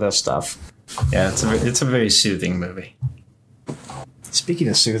lot of this stuff. Yeah, it's a very soothing movie. Speaking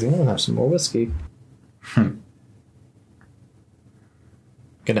of soothing, I'm gonna have some more whiskey.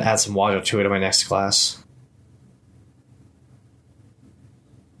 Gonna add some water to it in my next glass.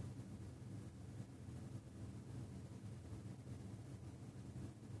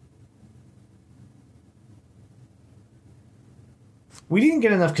 We didn't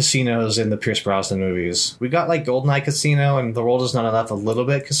get enough casinos in the Pierce Brosnan movies. We got like GoldenEye Casino and The World Is Not Enough, a little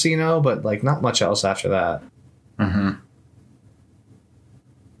bit casino, but like not much else after that. Mm-hmm.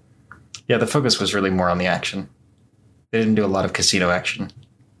 Yeah, the focus was really more on the action. They didn't do a lot of casino action.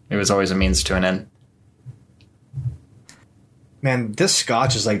 It was always a means to an end. Man, this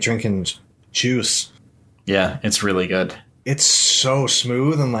scotch is like drinking juice. Yeah, it's really good. It's so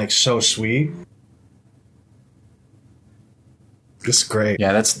smooth and like so sweet. This is great.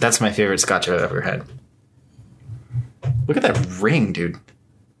 Yeah, that's my favorite scotch I've ever had. Look at that ring, dude.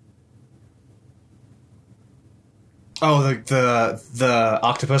 Oh, the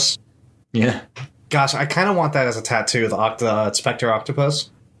octopus. Yeah. Gosh, I kind of want that as a tattoo. The Spectre octopus.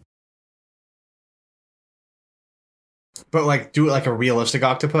 But like, do it like a realistic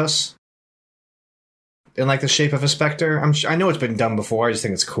octopus, in like the shape of a specter. I know it's been done before. I just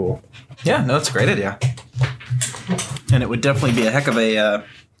think it's cool. Yeah, no, it's a great idea. And it would definitely be a heck of a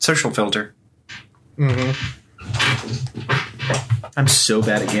social filter. Mm-hmm. I'm so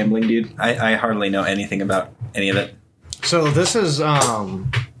bad at gambling, dude. I hardly know anything about any of it. So this is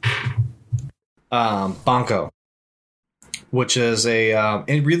Banco, which is a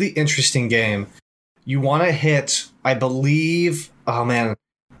really interesting game. You want to hit, I believe. Oh man!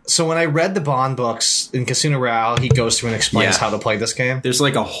 So when I read the Bond books in Casino Royale, he goes through and explains how to play this game. There's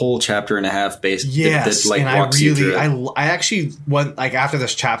like a whole chapter and a half based. Yes, that like and walks you through it. I actually went like after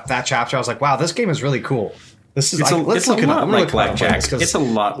that chapter, I was like, wow, this game is really cool. This is let's look it up. Like Blackjack. It's a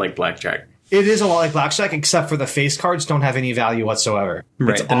lot like Blackjack. It is a lot like Blackjack, except for the face cards don't have any value whatsoever.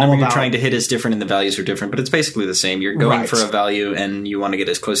 Right. The number you're trying to hit is different and the values are different, but it's basically the same. You're going for a value and you want to get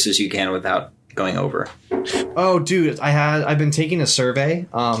as close as you can without going over. Oh, dude, I've been taking a survey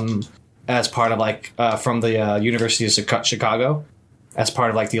as part of like from the University of Chicago as part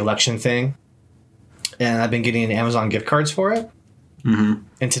of like the election thing, and I've been getting Amazon gift cards for it. Mm-hmm.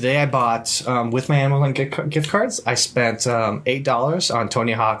 And today I bought, with my Amazon gift cards, I spent $8 on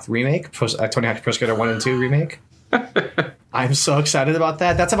Tony Hawk Remake, Tony Hawk Pro Skater 1 and 2 Remake. I'm so excited about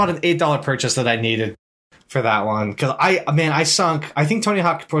that. That's about an $8 purchase that I needed for that one. Because I sunk, I think Tony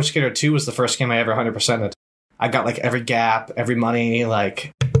Hawk Pro Skater 2 was the first game I ever 100%ed. I got like every gap, every money,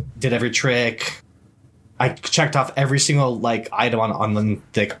 like did every trick. I checked off every single like item on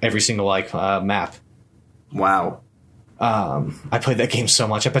every single like map. Wow. I played that game so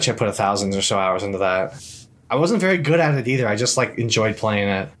much. I bet you I put 1,000 or so hours into that. I wasn't very good at it either. I just like enjoyed playing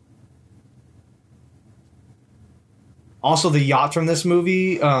it. Also, the yacht from this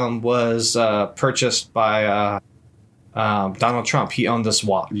movie was purchased by Donald Trump. He owned this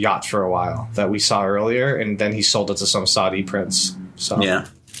yacht for a while that we saw earlier, and then he sold it to some Saudi prince. So yeah.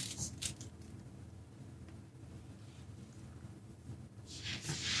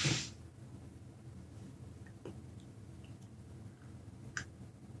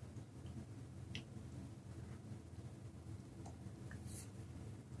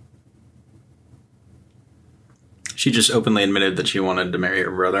 She just openly admitted that she wanted to marry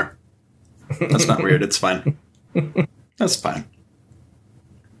her brother. That's not weird. It's fine. That's fine.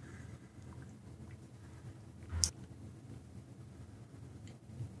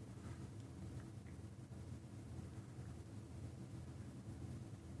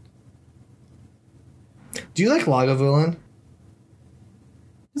 Do you like Lagavulin?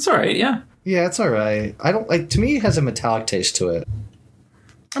 It's all right, yeah. Yeah, it's all right. I don't like. To me, it has a metallic taste to it.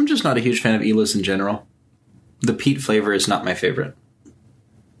 I'm just not a huge fan of Elis in general. The peat flavor is not my favorite.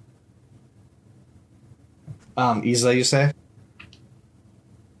 Isla, you say?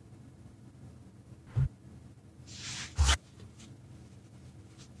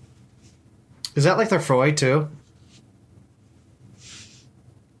 Is that like their Freud too?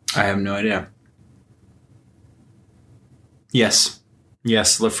 I have no idea. Yes,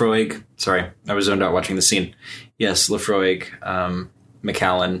 Lefroy. Sorry, I was zoned out watching the scene. Yes, Lefroy,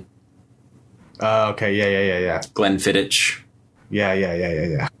 Macallan. Okay, yeah. Glenfiddich.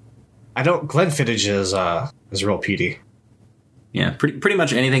 Yeah. I don't. Glenfiddich is real peaty. Yeah, pretty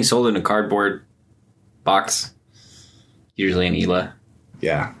much anything sold in a cardboard box, usually an ELA.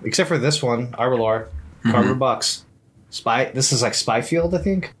 Yeah, except for this one, Arbor cardboard box. This is like Spyfield, I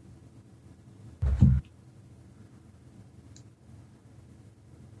think.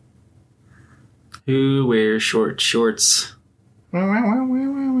 Who wears short shorts?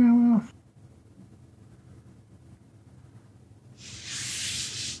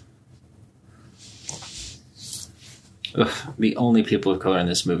 Ugh, the only people of color in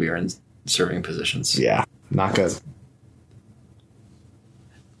this movie are in serving positions. Yeah, not good.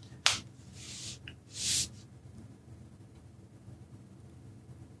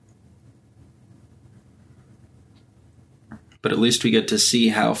 But at least we get to see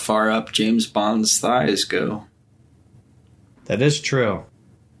how far up James Bond's thighs go. That is true.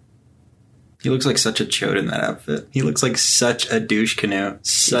 He looks like such a chode in that outfit. He looks like such a douche canoe.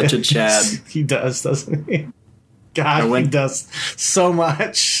 Such a Chad. He does, doesn't he? God, he does so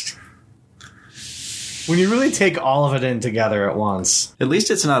much. When you really take all of it in together at once. At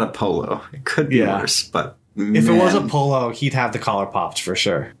least it's not a polo. It could be worse, but if it was a polo, he'd have the collar popped for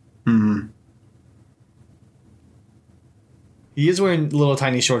sure. Mm-hmm. He is wearing little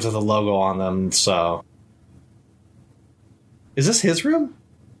tiny shorts with a logo on them, so... Is this his room?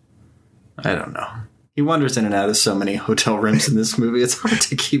 I don't know. He wanders in and out of so many hotel rooms in this movie, it's hard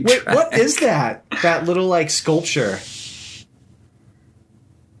to keep track. Wait, what is that? That little, like, sculpture.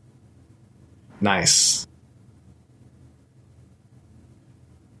 Nice.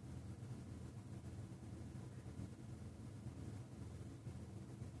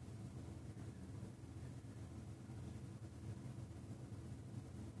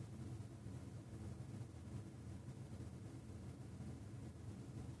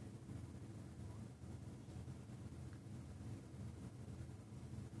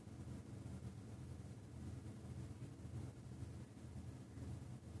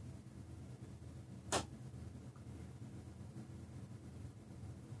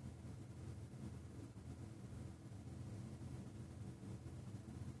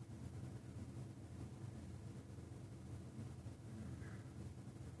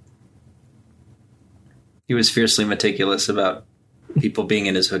 He was fiercely meticulous about people being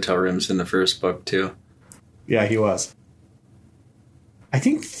in his hotel rooms in the first book, too. Yeah, he was. I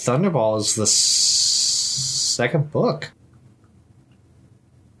think Thunderball is the second book.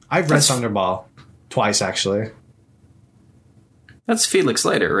 I've read Thunderball twice, actually. That's Felix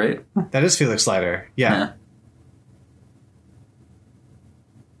Leiter, right? That is Felix Leiter. Yeah.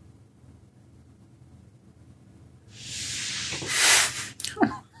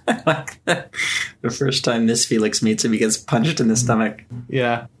 I like that. The first time this Felix meets him, he gets punched in the stomach.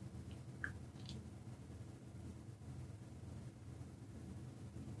 Yeah.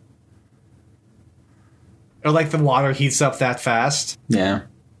 Or like the water heats up that fast. Yeah.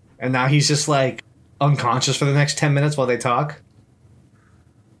 And now he's just like unconscious for the next 10 minutes while they talk.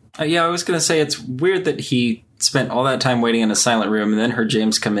 Yeah, I was going to say it's weird that he spent all that time waiting in a silent room and then heard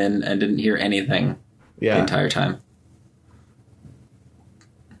James come in and didn't hear anything the entire time.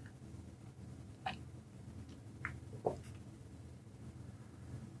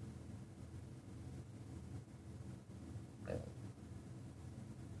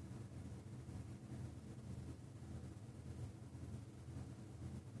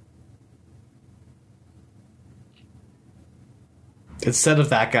 Instead of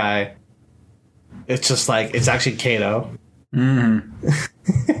that guy, it's just like, it's actually Kato.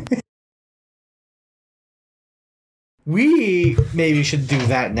 We maybe should do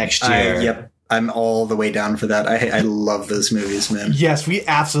that next year. Yep. I'm all the way down for that. I love those movies, man. Yes, we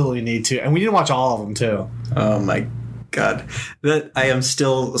absolutely need to. And we need to watch all of them, too. Oh, my God. That I am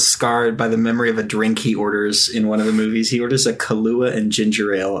still scarred by the memory of a drink he orders in one of the movies. He orders a Kahlua and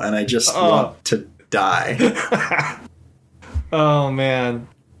ginger ale, and I just want to die. Oh, man.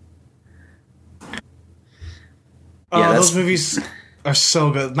 Yeah, those movies are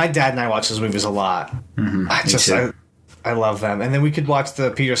so good. My dad and I watch those movies a lot. Mm-hmm. I love them. And then we could watch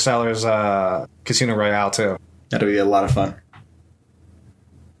the Peter Sellers Casino Royale, too. That'll be a lot of fun.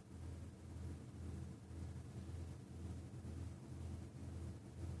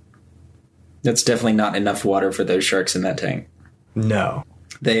 That's definitely not enough water for those sharks in that tank. No.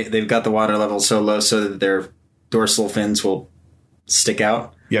 They've got the water level so low so that their dorsal fins will stick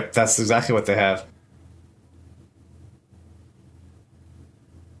out. Yep, that's exactly what they have.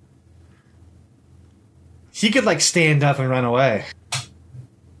 He could, like, stand up and run away.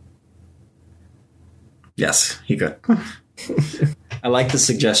 Yes, he could. I like the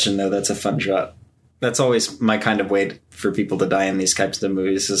suggestion, though. That's a fun shot. That's always my kind of way for people to die in these types of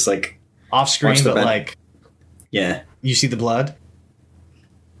movies. Is like off screen, but like, yeah, you see the blood.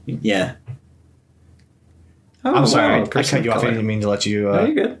 Yeah. Oh, I'm sorry. wow, I cut you off. I didn't mean to let you... No,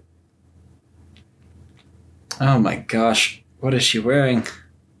 you're good. Oh my gosh. What is she wearing?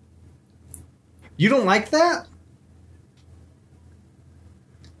 You don't like that?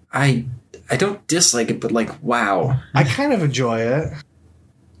 I don't dislike it, but like, wow. I kind of enjoy it.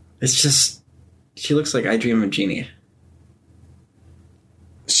 It's just... She looks like I Dream of Jeannie.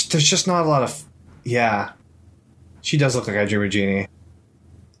 There's just not a lot of... Yeah. She does look like I Dream of Jeannie.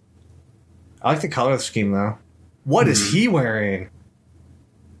 I like the color scheme, though. What is he wearing?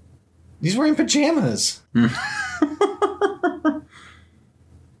 He's wearing pajamas.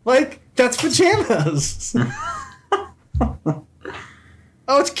 Like, that's pajamas.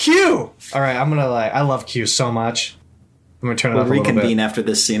 Oh, it's Q. All right, I'm gonna I love Q so much. I'm gonna turn it up a little bit. We'll reconvene after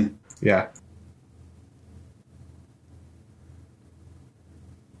this scene. Yeah.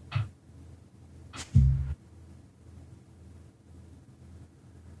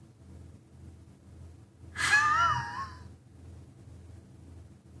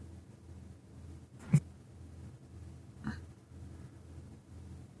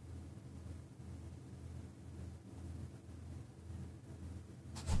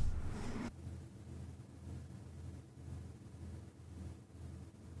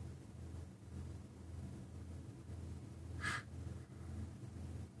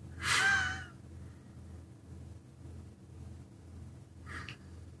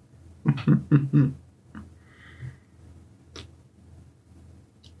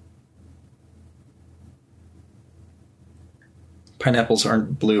 Pineapples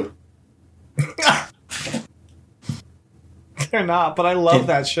aren't blue. They're not, but I love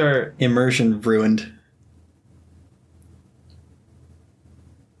that shirt. Immersion ruined.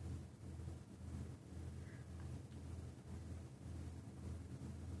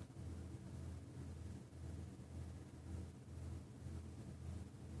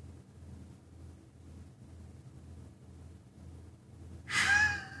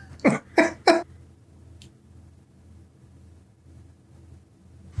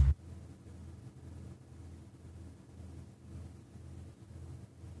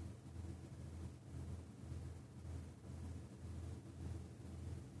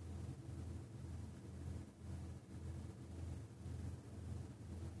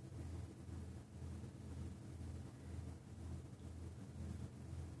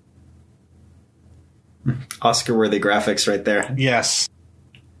 Oscar-worthy graphics right there. Yes.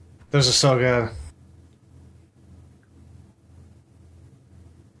 Those are so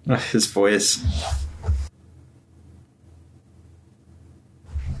good. His voice.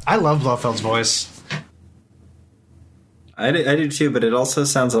 I love Blofeld's voice. I do too, but it also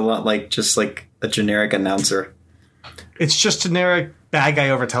sounds a lot like just like a generic announcer. It's just generic bad guy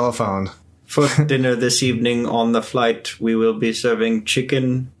over telephone. For dinner this evening on the flight, we will be serving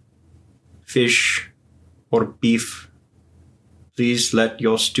chicken, fish, or beef. Please let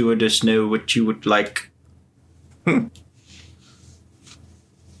your stewardess know what you would like. Man,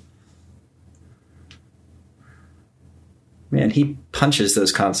 he punches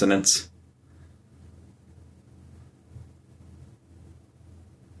those consonants.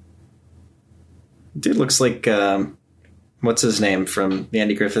 Dude looks like, what's his name from the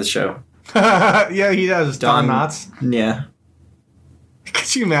Andy Griffith Show? Yeah, he does. Don Knotts. Yeah.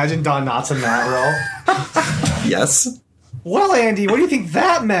 Could you imagine Don Knotts in that role? Yes. Well, Andy, what do you think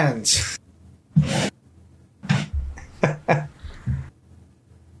that meant?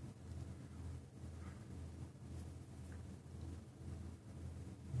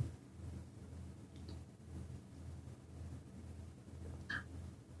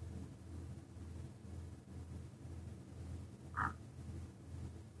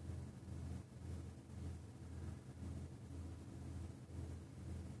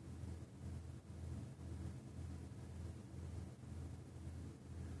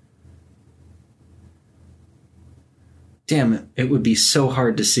 Damn, it would be so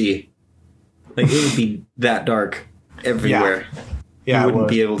hard to see. Like, it would be that dark everywhere. Yeah, you wouldn't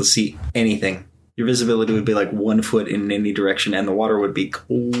be able to see anything. Your visibility would be like 1 foot in any direction, and the water would be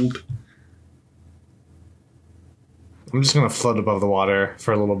cold. I'm just going to float above the water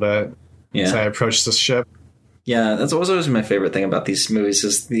for a little bit as I approach this ship. Yeah, that's always my favorite thing about these movies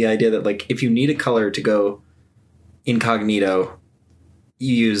is the idea that, like, if you need a color to go incognito,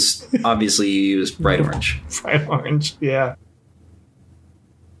 you use bright orange. Bright orange, yeah.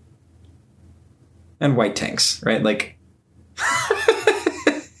 And white tanks, right? Like...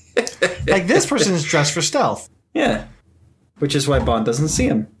 like, this person's dressed for stealth. Yeah. Which is why Bond doesn't see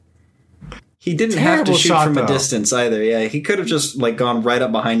him. He didn't have to shoot from a distance either. Yeah, he could have just like gone right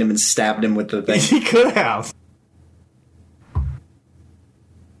up behind him and stabbed him with the thing. He could have.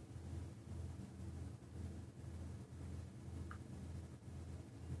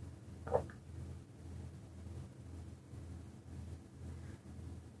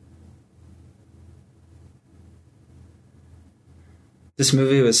 This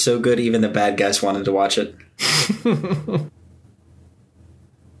movie was so good, even the bad guys wanted to watch it.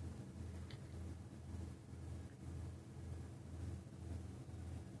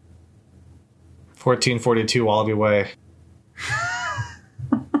 1442 Wallaby Way.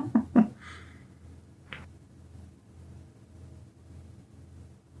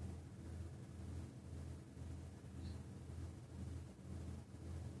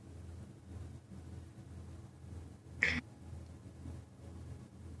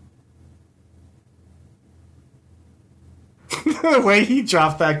 The way he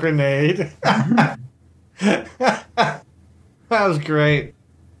dropped that grenade. That was great.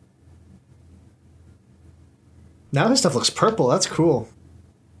 Now his stuff looks purple. That's cool.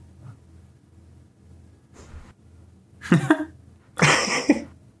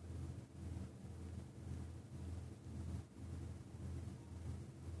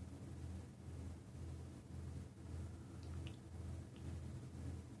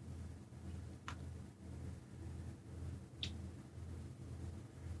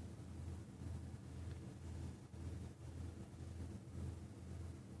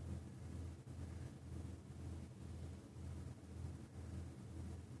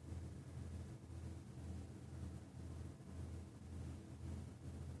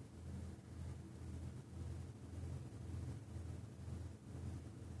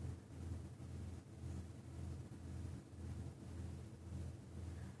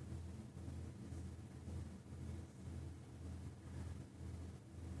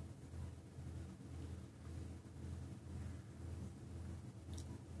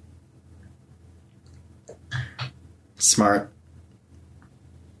 Smart.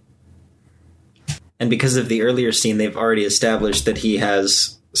 And because of the earlier scene, they've already established that he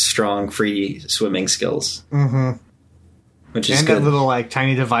has strong free swimming skills. Mm-hmm. Which is and good. that little like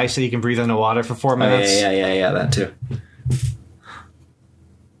tiny device that you can breathe underwater for 4 minutes. Yeah, that too.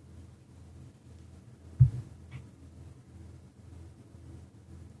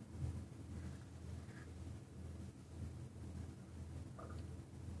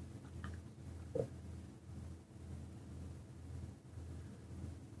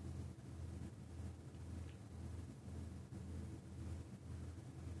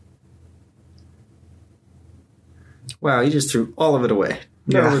 Wow, he just threw all of it away.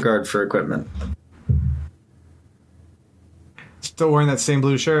 No regard for equipment. Still wearing that same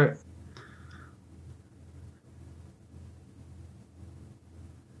blue shirt.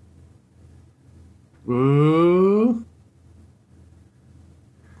 Ooh.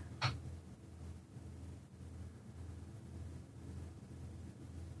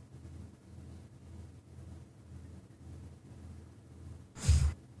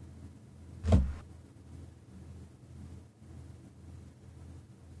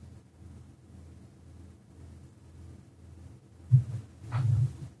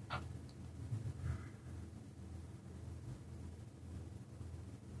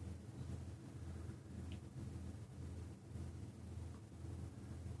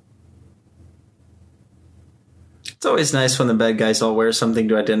 It's always nice when the bad guys all wear something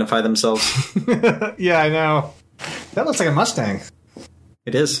to identify themselves. Yeah, I know. That looks like a Mustang.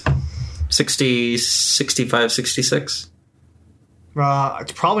 It is. 60, 65, 66.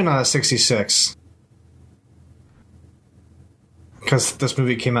 It's probably not a 66. Because this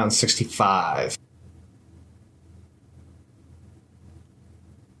movie came out in 65.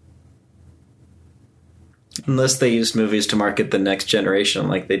 Unless they use movies to market the next generation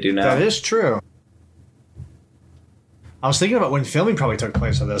like they do now. That is true. I was thinking about when filming probably took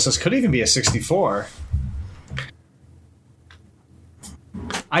place of this. This could even be a 64.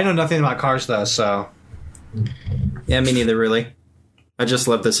 I know nothing about cars, though, so... Yeah, me neither, really. I just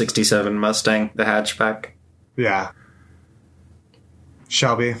love the 67 Mustang, the hatchback. Yeah.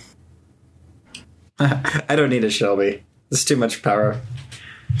 Shelby. I don't need a Shelby. It's too much power.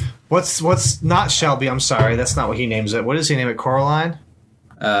 What's not Shelby? I'm sorry, that's not what he names it. What does he name it? Coraline?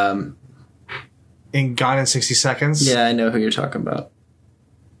 In Gone in 60 Seconds? Yeah, I know who you're talking about.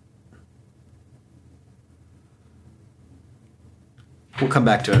 We'll come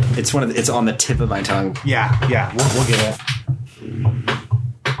back to it. It's it's on the tip of my tongue. Yeah, we'll get it.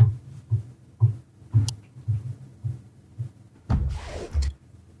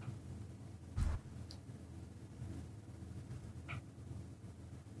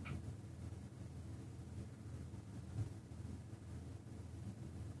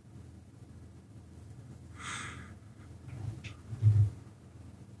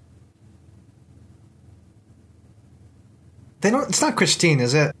 They don't. It's not Christine,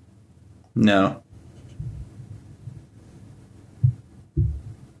 is it? No.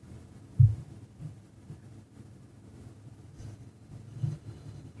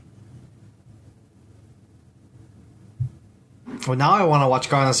 Well, now I want to watch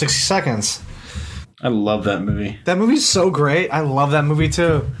Gone in 60 Seconds. I love that movie. That movie's so great. I love that movie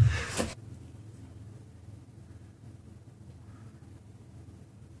too.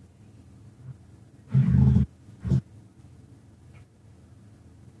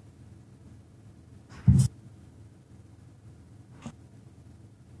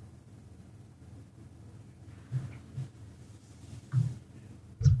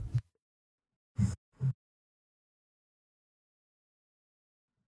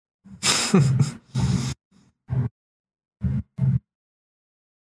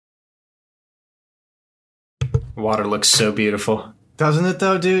 Water looks so beautiful. Doesn't it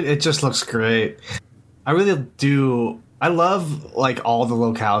though, dude? It just looks great. I really do. I love like all the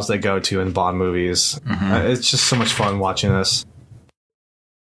locales they go to in Bond movies. It's just so much fun watching this.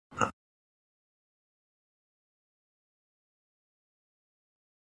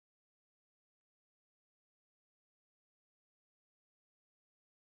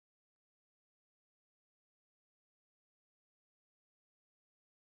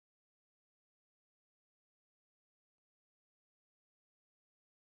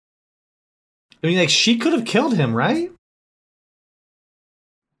 I mean, like, she could have killed him, right?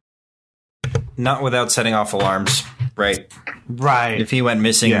 Not without setting off alarms, right? Right. If he went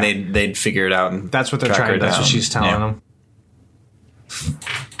missing, Yeah. they'd figure it out. And That's what they're track trying. her That's what down. she's telling Yeah. him.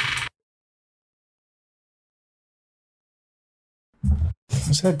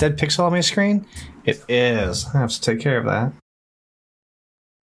 Is that a dead pixel on my screen? It is. I have to take care of that.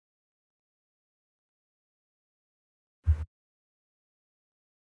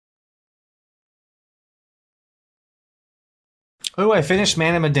 Oh, I finished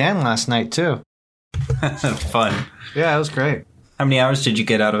Man and Medan last night too. Fun. Yeah, it was great. How many hours did you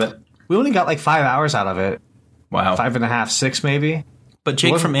get out of it? We only got like 5 hours out of it. Wow. 5.5, 6 maybe. But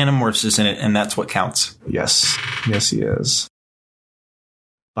Jake What? from Animorphs is in it, and that's what counts. Yes. Yes, he is.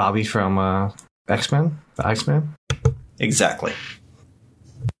 Bobby from X-Men? The X-Men? Exactly.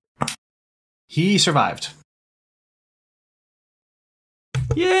 He survived.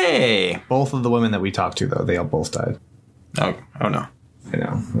 Yay! Both of the women that we talked to, though, they all both died. Oh no. I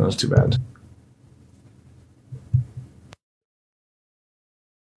know. That was too bad.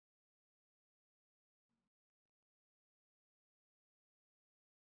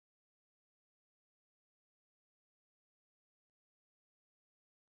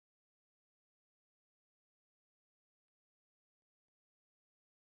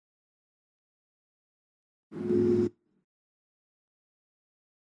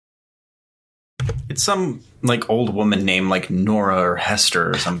 It's some like old woman named like Nora or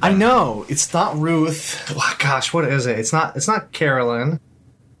Hester or something. I know. It's not Ruth. Oh, gosh, what is it? It's not Carolyn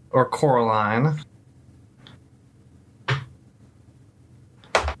or Coraline.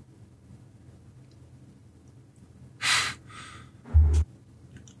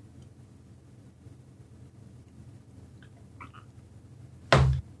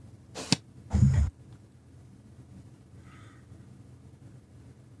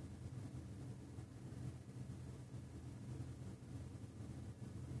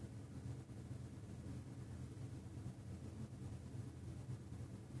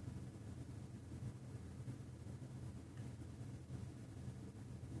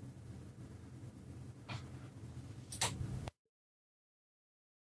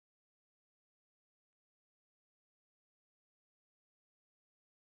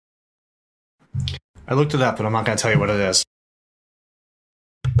 I looked it up, but I'm not going to tell you what it is.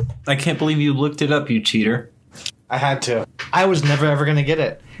 I can't believe you looked it up, you cheater. I had to. I was never ever going to get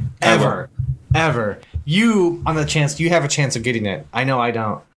it. Ever. Ever. You, on the chance, you have a chance of getting it. I know I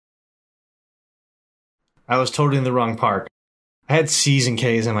don't. I was totally in the wrong park. I had C's and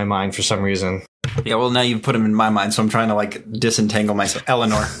K's in my mind for some reason. Yeah, well, now you've put them in my mind, so I'm trying to like disentangle myself.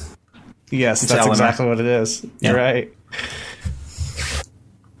 Eleanor. Yes, It's that's Eleanor. exactly what it is. Yeah. You're right.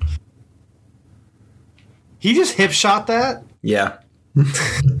 He just hip shot that? Yeah.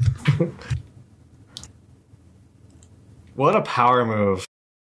 What a power move.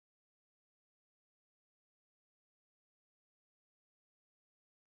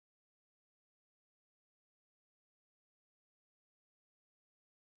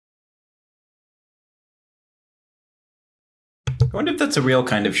 I wonder if that's a real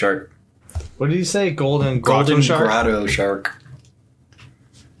kind of shark. What did he say? Golden grotto shark? grotto shark.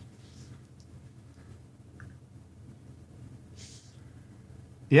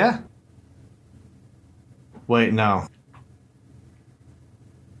 Yeah. Wait, no.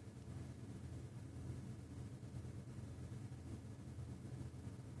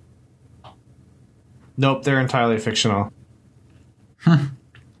 Nope, they're entirely fictional. That's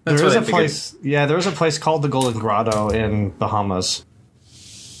There what is I a figured. place. Yeah, there is a place called the Golden Grotto in Bahamas.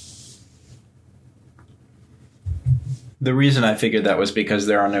 The reason I figured that was because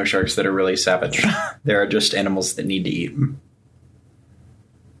there are no sharks that are really savage. There are just animals that need to eat.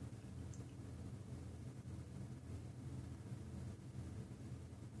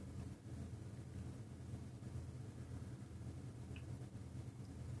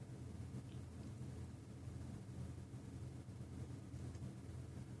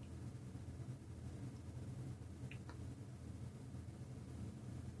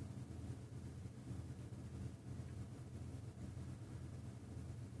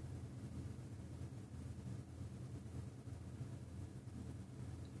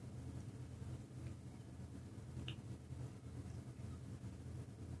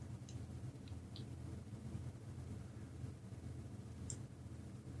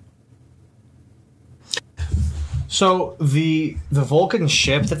 So the Vulcan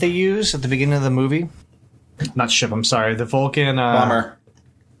ship that they use at the beginning of the movie, not ship, I'm sorry, the Vulcan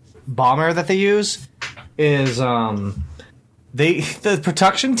bomber that they use is the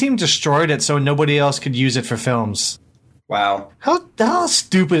production team destroyed it so nobody else could use it for films. Wow. How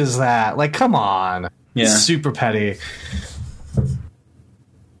stupid is that? Like, come on. Yeah. Super petty.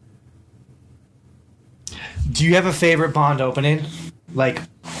 Do you have a favorite Bond opening? Like,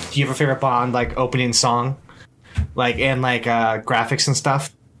 do you have a favorite Bond, like, opening song? Like, and, like, graphics and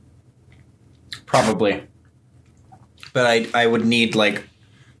stuff? Probably. But I would need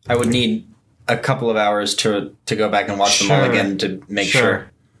a couple of hours to go back and watch them all again to make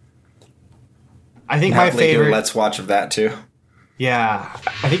sure. I think And my happily do a favorite... Let's watch of that too. Yeah.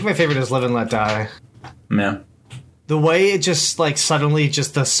 I think my favorite is Live and Let Die. Yeah. The way it just, like, suddenly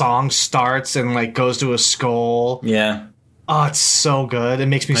just the song starts and, like, goes to a skull. Yeah. Oh, it's so good. It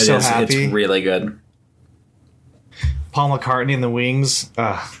makes me so happy. It's really good. Paul McCartney and the Wings.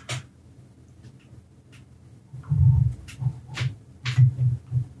 Ugh.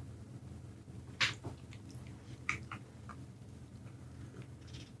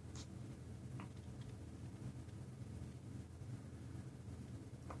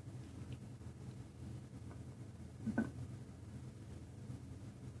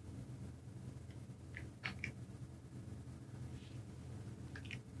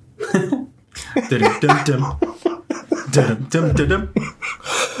 Dum-dum-dum. Dum-dum-dum-dum.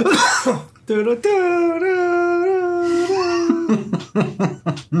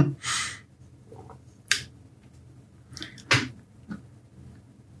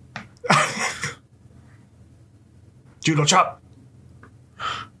 Judo chop.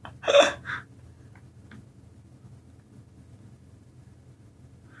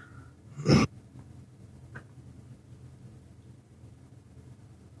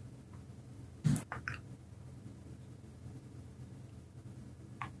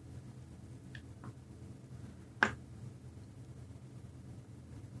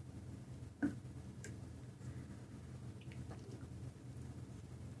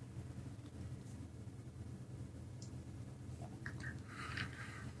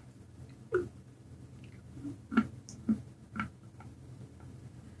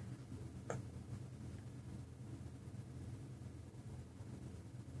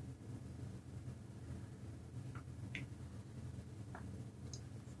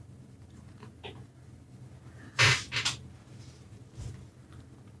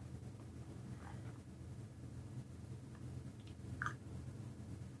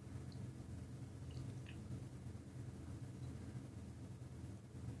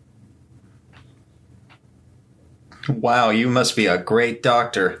 Wow, you must be a great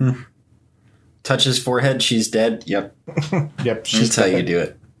doctor. Touch his forehead, she's dead. Yep. Yep. That's how you do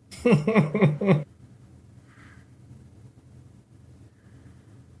it.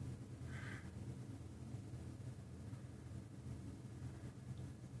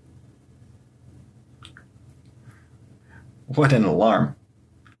 What an alarm.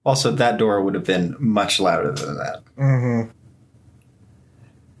 Also, that door would have been much louder than that. Mm-hmm.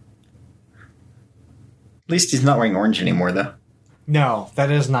 At least he's not wearing orange anymore, though. No, that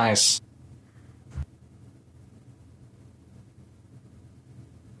is nice.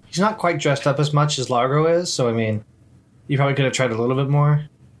 He's not quite dressed up as much as Largo is, so I mean, you probably could have tried a little bit more.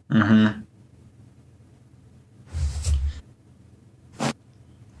 Mm-hmm.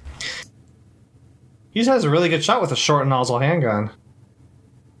 He has a really good shot with a short nozzle handgun.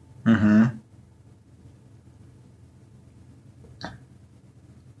 Mm-hmm.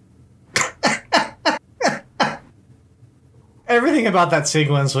 Everything about that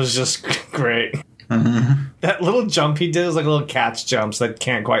sequence was just great. Mm-hmm. That little jump he did is like little catch jumps that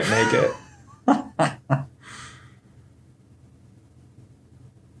can't quite make it.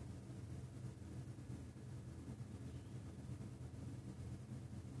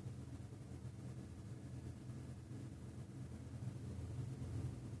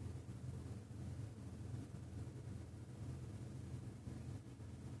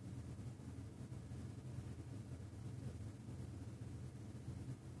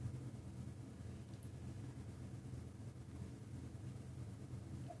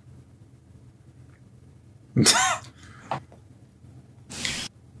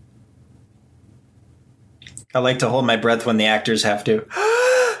 I like to hold my breath when the actors have to.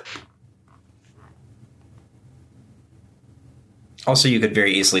 Also, you could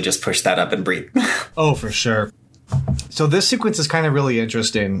very easily just push that up and breathe. Oh, for sure. So this sequence is kind of really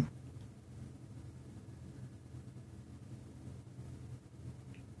interesting.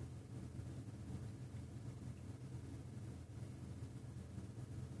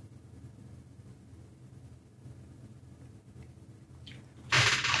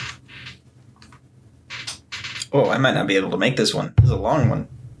 Oh, I might not be able to make this one. This is a long one.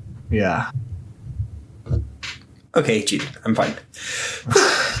 Yeah. Okay, gee, I'm fine.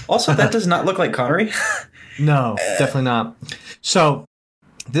 Also, that does not look like Connery. No, definitely not. So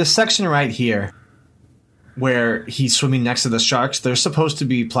this section right here, where he's swimming next to the sharks, there's supposed to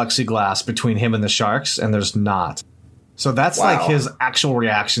be plexiglass between him and the sharks, and there's not. So that's Wow. like his actual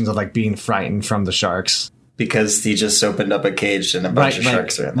reactions of like being frightened from the sharks. Because he just opened up a cage and a bunch of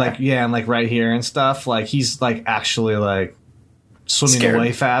sharks are in there. Like, yeah, and like right here and stuff. Like he's like actually like swimming Scared.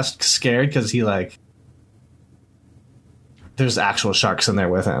 away fast, scared because he like there's actual sharks in there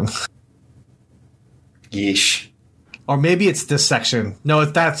with him. Yeesh. Or maybe it's this section. No,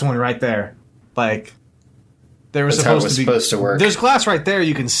 that's the one right there. Like there was That's how it supposed was to be supposed to work. There's glass right there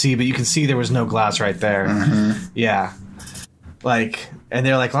you can see, but you can see there was no glass right there. Mm-hmm. Yeah. Like, and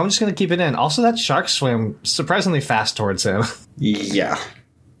they're like, well, I'm just going to keep it in. Also, that shark swam surprisingly fast towards him. Yeah.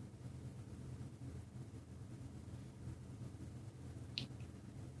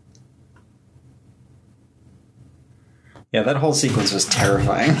 Yeah, that whole sequence was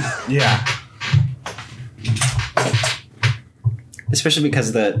terrifying. Yeah. Especially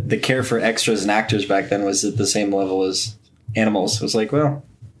because the care for extras and actors back then was at the same level as animals. It was like, well,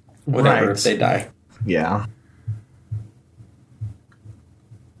 whatever Right. if they die. Yeah.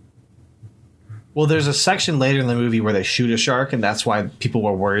 Well, there's a section later in the movie where they shoot a shark, and that's why people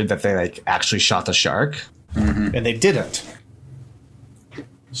were worried that they like actually shot the shark, and they didn't.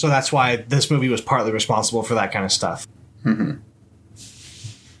 So that's why this movie was partly responsible for that kind of stuff. Mm-hmm.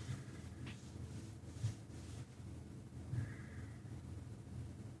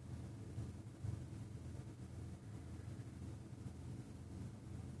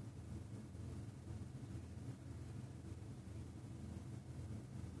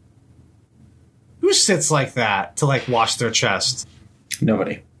 Who sits like that to like wash their chest?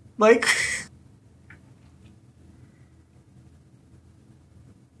 Nobody. Like,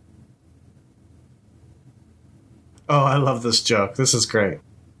 oh, I love this joke. This is great.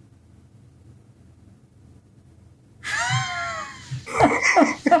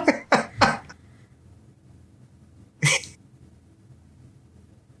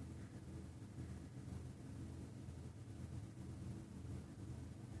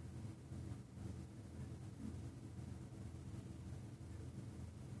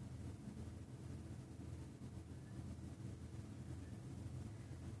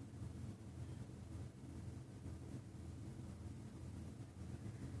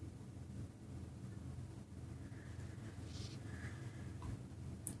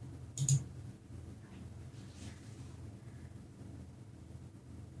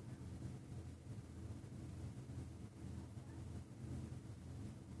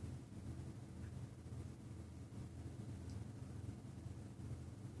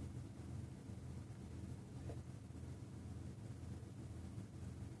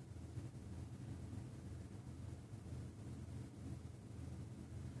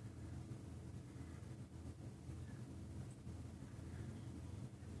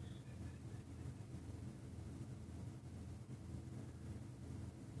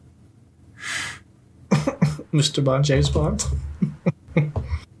 Mr. Bond, James Bond.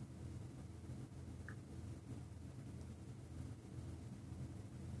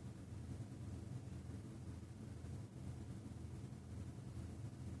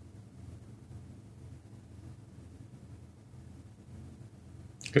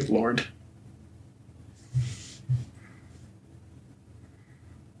 Good Lord.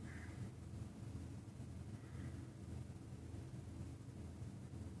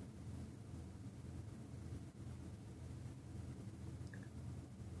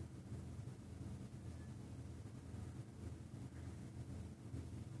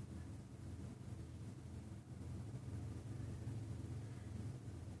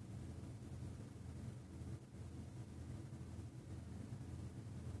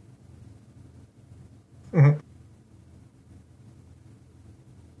 Mhm.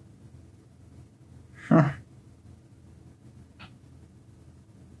 Huh.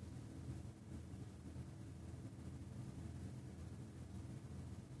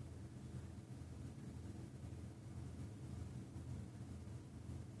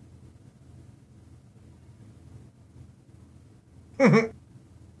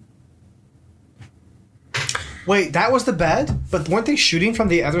 Wait, that was the bed? But weren't they shooting from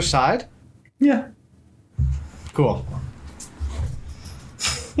the other side? Yeah. Cool.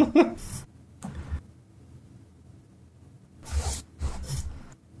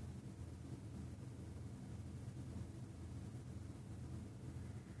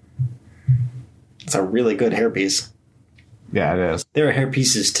 It's a really good hairpiece. Yeah, it is. There are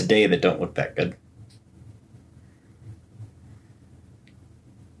hairpieces today that don't look that good.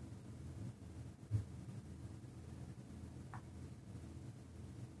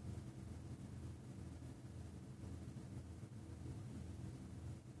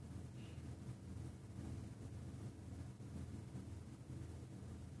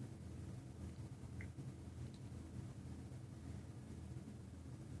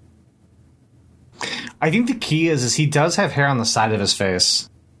 I think the key is he does have hair on the side of his face.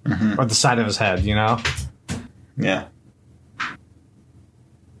 Mm-hmm. Or the side of his head, you know? Yeah.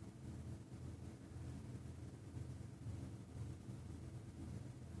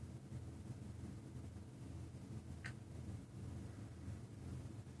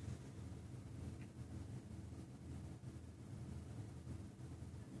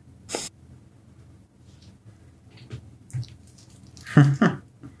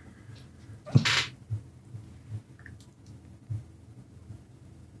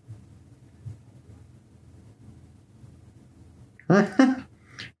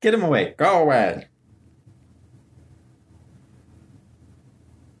 Get him away. Go away.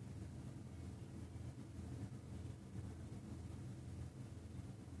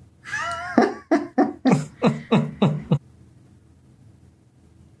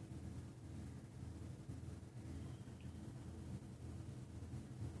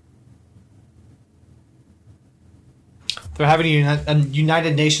 They're having a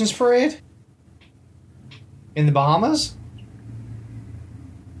United Nations parade? In the Bahamas?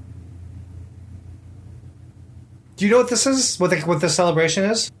 Do you know what this is? What the celebration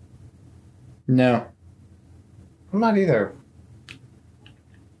is? No. I'm not either.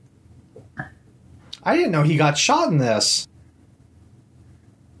 I didn't know he got shot in this.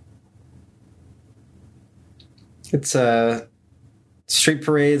 It's a street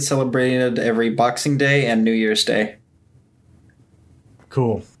parade celebrated every Boxing Day and New Year's Day.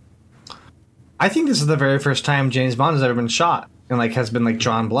 Cool. I think this is the very first time James Bond has ever been shot and has been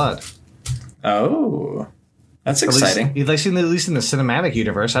drawn blood. Oh, that's exciting. At least in the cinematic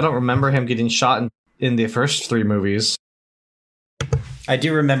universe. I don't remember him getting shot in the first 3 movies. I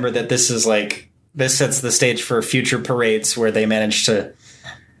do remember that this is this sets the stage for future parades where they manage to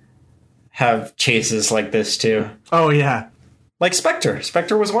have chases like this too. Oh yeah, like Spectre.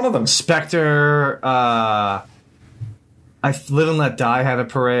 Spectre was one of them. Spectre. Live and Let Die had a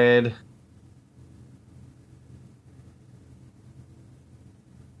parade.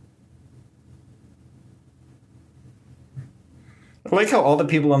 I like how all the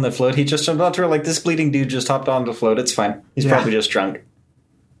people on the float he just jumped onto are this bleeding dude just hopped on the float. It's fine. He's probably just drunk.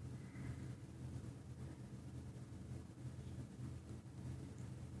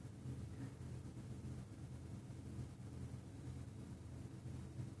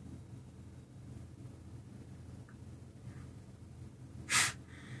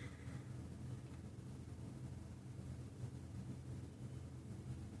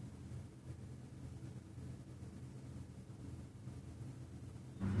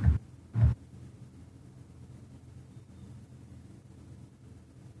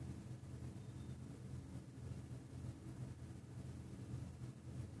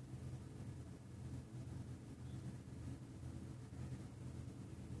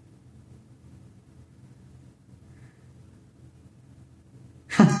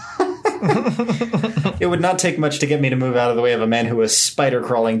 It would not take much to get me to move out of the way of a man who was spider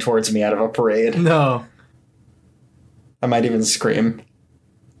crawling towards me out of a parade. No. I might even scream.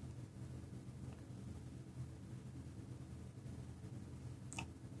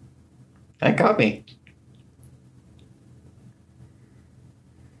 That got me.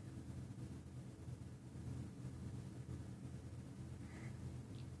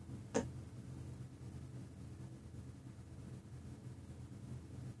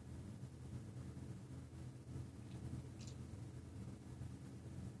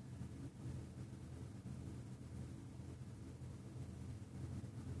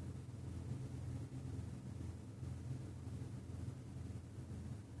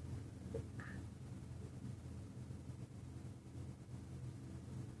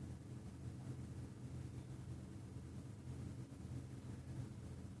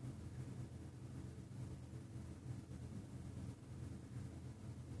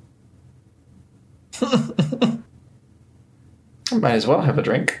 I might as well have a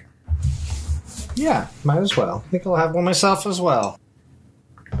drink. Yeah, might as well. I think I'll have one myself as well.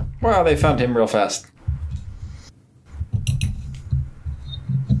 Wow, they found him real fast.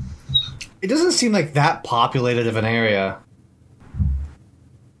 It doesn't seem like that populated of an area.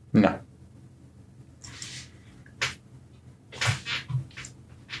 No.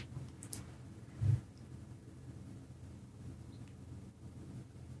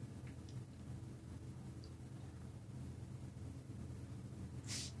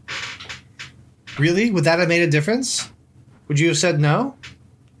 Really? Would that have made a difference? Would you have said no?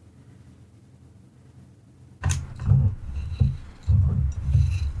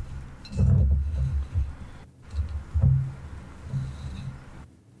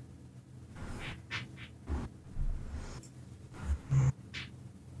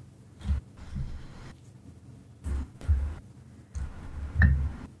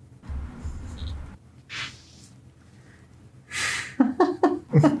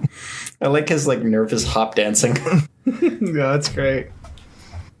 I like his nervous hop dancing. Yeah, that's great.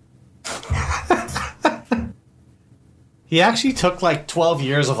 He actually took 12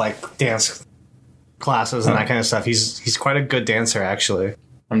 years of dance classes and that kind of stuff. He's quite a good dancer, actually.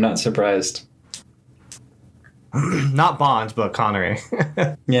 I'm not surprised. Not Bond, but Connery.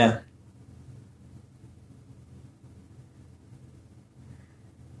 Yeah.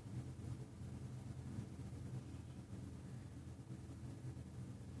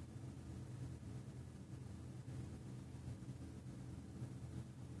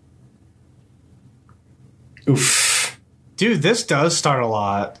 Oof. Dude, this does start a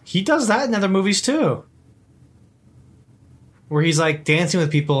lot. He does that in other movies too. Where he's dancing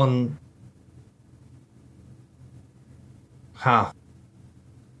with people and... Huh.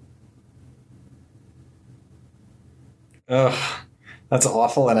 Ugh. That's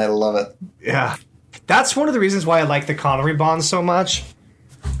awful and I love it. Yeah. That's one of the reasons why I like the Connery Bond so much.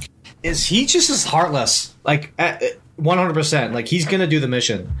 Is he just is heartless. 100%. He's gonna do the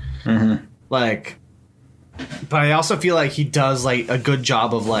mission. Mm-hmm. But I also feel like he does a good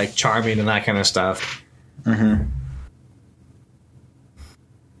job of charming and that kind of stuff. Mm-hmm.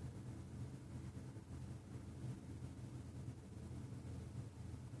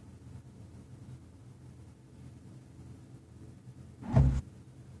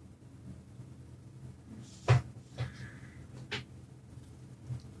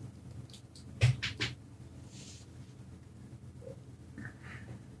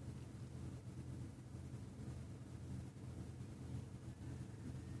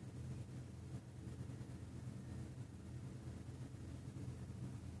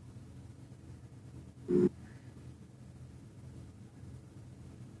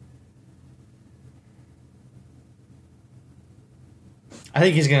 I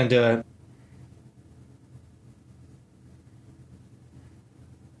think he's gonna do it.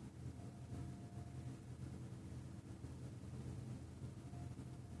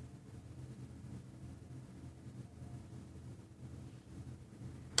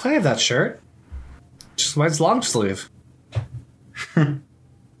 I have that shirt. Just mine's long sleeve.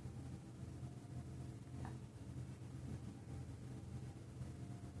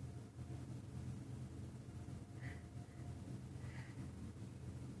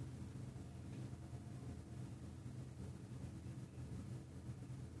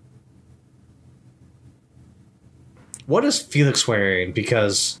 What is Felix wearing?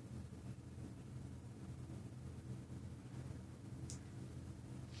 Because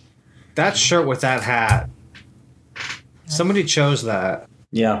that shirt with that hat, somebody chose that.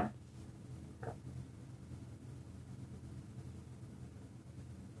 Yeah.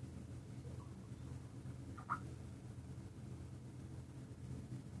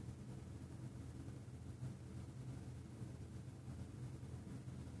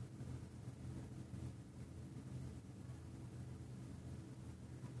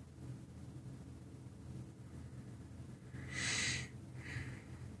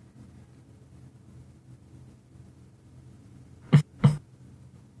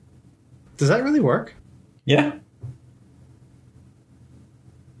 Does that really work? Yeah.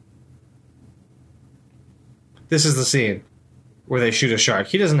 This is the scene where they shoot a shark.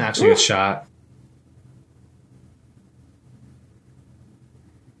 He doesn't actually get shot.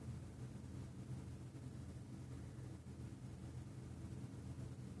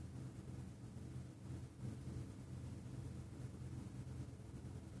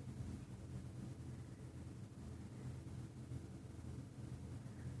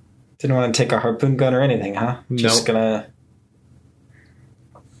 Didn't want to take a harpoon gun or anything, huh? Just Nope. gonna...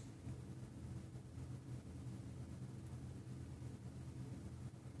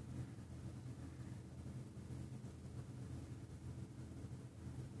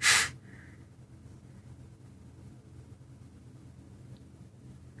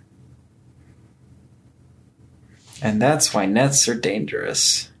 And that's why nets are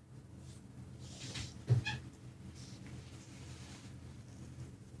dangerous.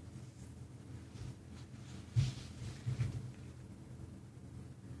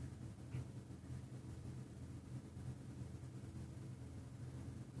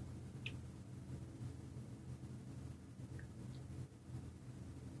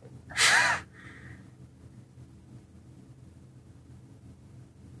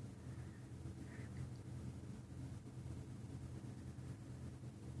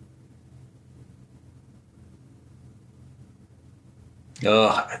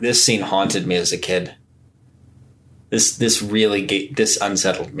 Ugh, this scene haunted me as a kid. This really this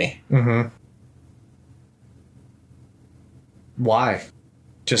unsettled me. Mm-hmm. Why?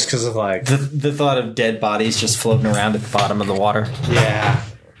 Just because of like the thought of dead bodies just floating around at the bottom of the water. Yeah.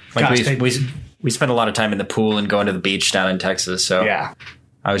 Like we spent a lot of time in the pool and going to the beach down in Texas, so yeah.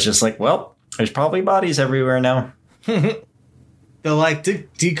 I was just like, well, there's probably bodies everywhere now. The like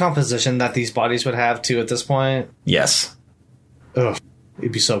decomposition that these bodies would have too at this point. Yes. Ugh.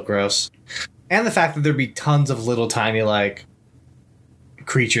 It'd be so gross. And the fact that there'd be tons of little tiny like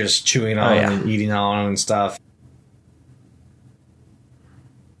creatures chewing on and eating on them and stuff.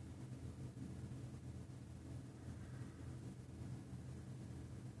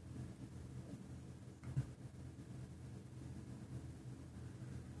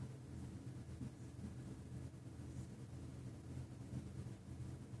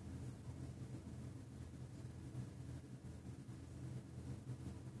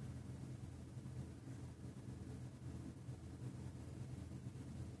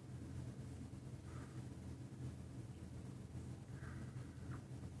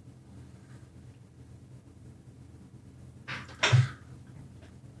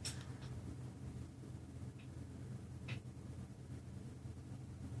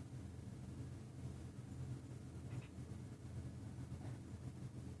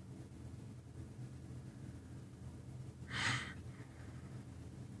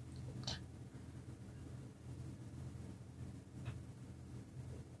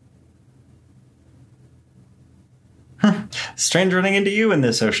 Strange running into you in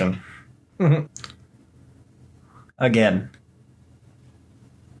this ocean. Again.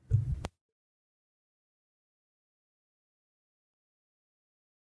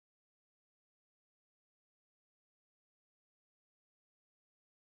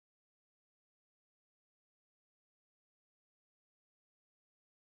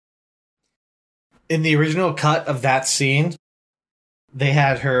 In the original cut of that scene, they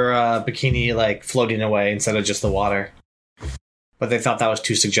had her bikini like floating away instead of just the water. But they thought that was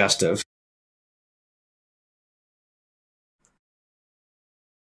too suggestive.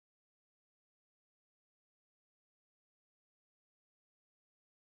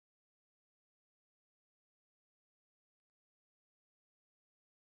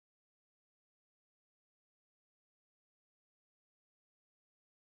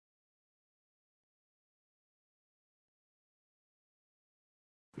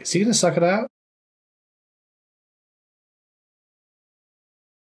 Is he gonna suck it out?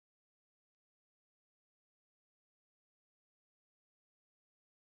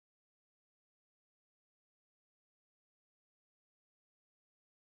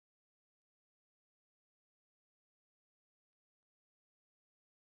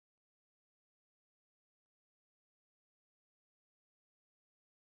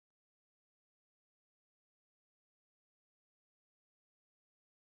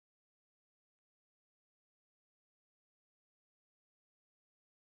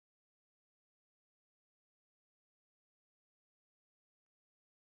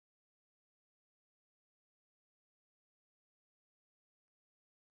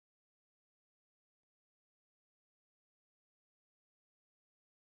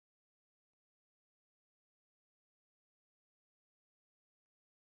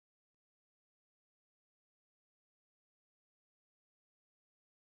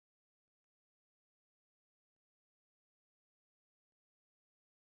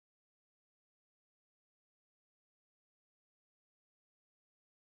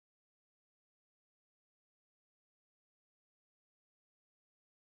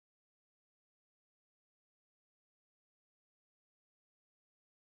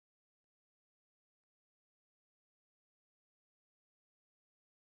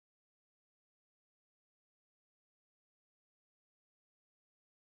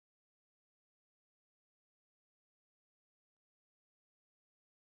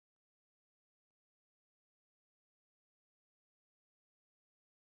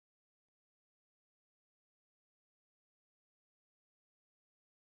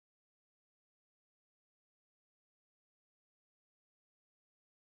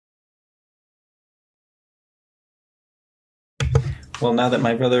 Well, now that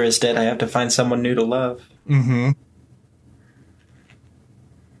my brother is dead, I have to find someone new to love. Mm-hmm.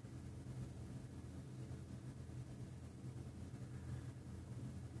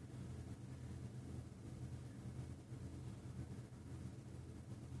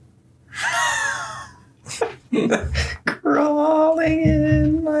 Crawling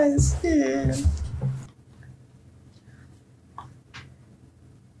in my skin.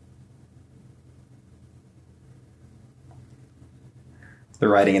 The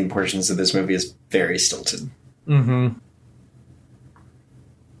writing in portions of this movie is very stilted. Mm-hmm.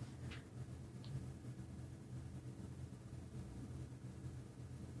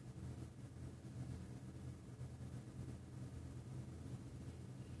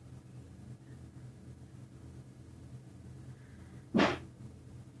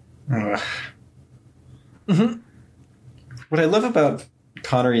 Mm-hmm. What I love about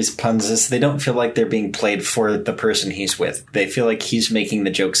Connery's puns is they don't feel like they're being played for the person he's with. They feel like he's making the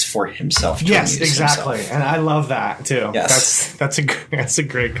jokes for himself. Yes, exactly, himself. And I love that too. Yes, that's a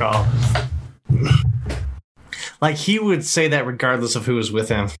great call. Like he would say that regardless of who was with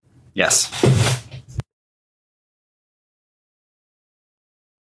him. Yes.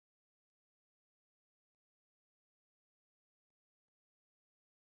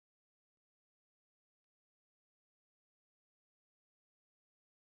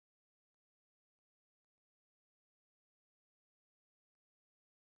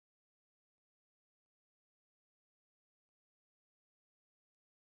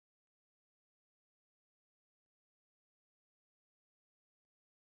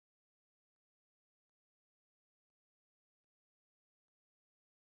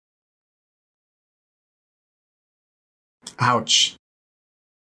 Ouch.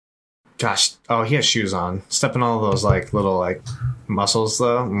 Gosh. Oh, he has shoes on. Stepping all those like little like muscles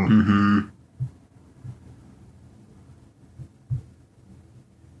though. Mm-hmm.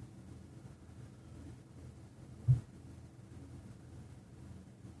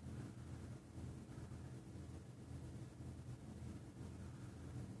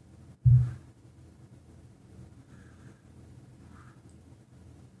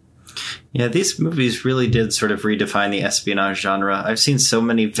 Yeah, these movies really did sort of redefine the espionage genre. I've seen so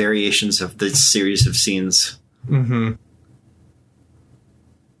many variations of this series of scenes. Mm-hmm.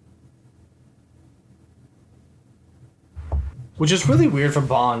 Which is really weird for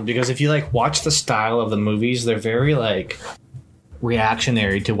Bond, because if you like watch the style of the movies, they're very like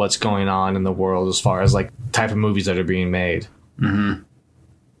reactionary to what's going on in the world as far as like type of movies that are being made. Mm-hmm.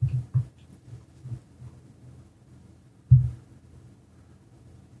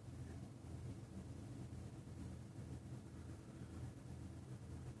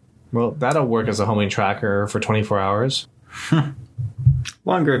 Well, that'll work as a homing tracker for 24 hours.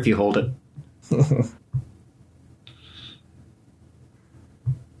 Longer if you hold it.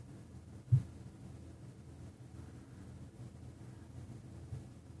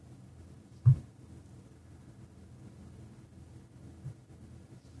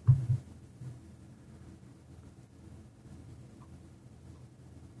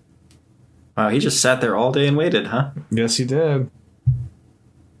 Wow, he just sat there all day and waited, huh? Yes, he did.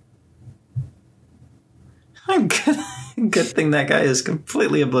 Good thing that guy is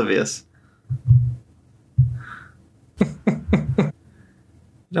completely oblivious. It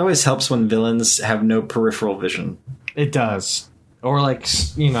always helps when villains have no peripheral vision. It does. Or like,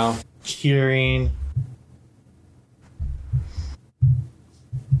 you know, hearing.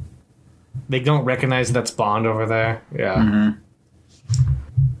 They don't recognize that's Bond over there. Yeah. Mm-hmm.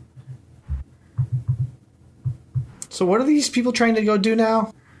 So what are these people trying to go do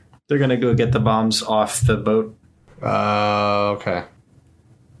now? They're going to go get the bombs off the boat. Okay.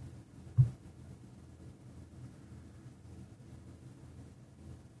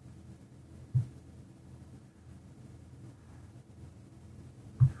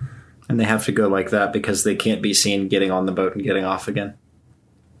 And they have to go like that because they can't be seen getting on the boat and getting off again.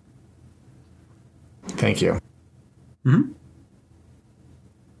 Thank you. Mm-hmm.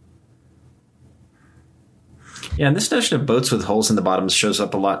 Yeah, and this notion of boats with holes in the bottoms shows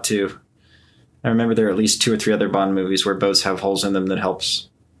up a lot too. I remember there are at least 2 or 3 other Bond movies where boats have holes in them that helps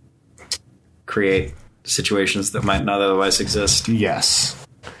create situations that might not otherwise exist. Yes.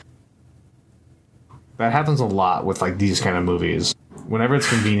 That happens a lot with like these kind of movies. Whenever it's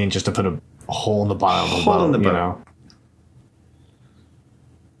convenient just to put a hole in the bottom of the boat, you know.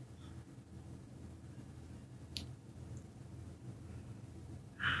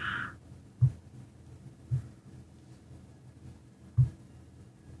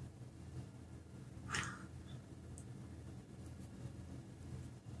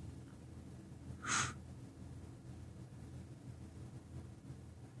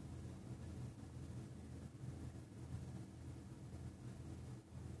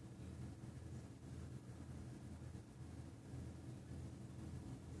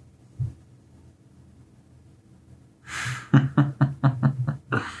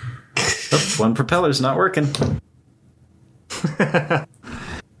 one propeller's not working.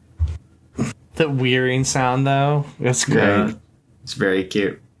 The whirring sound, though. That's great. Yeah, it's very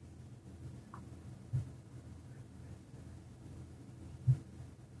cute.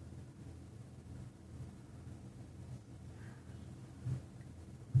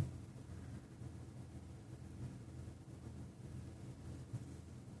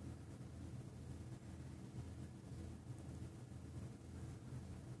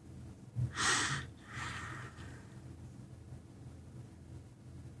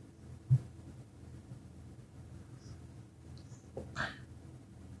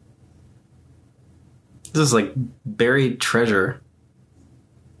 This is like buried treasure.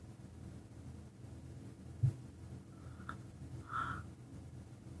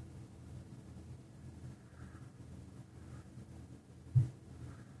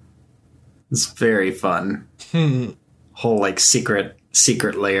 It's very fun. Whole like secret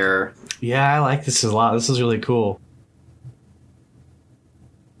layer. Yeah, I like this a lot. This is really cool.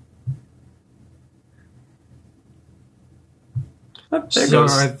 Oh, So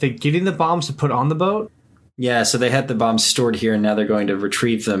are they getting the bombs to put on the boat? Yeah, so they had the bombs stored here, and now they're going to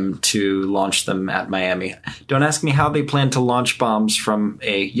retrieve them to launch them at Miami. Don't ask me how they plan to launch bombs from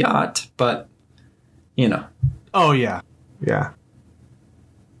a yacht, but, you know. Oh, yeah. Yeah.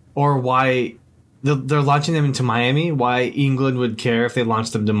 Or why they're launching them into Miami? Why England would care if they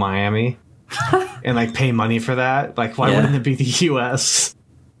launched them to Miami? And, like, pay money for that? Like, why wouldn't it be the U.S.?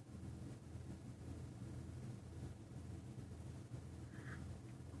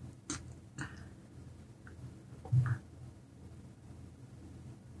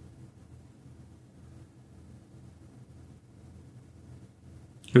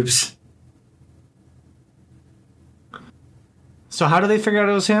 Oops. So how do they figure out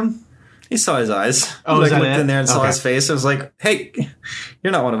it was him? He saw his eyes. Oh, like, is that looked it? in there and saw Okay. his face. I was like, hey,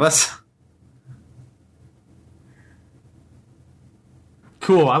 you're not one of us.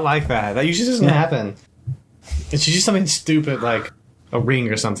 Cool, I like that. That usually doesn't happen. It's usually something stupid like a ring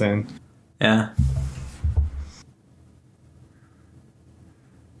or something. Yeah.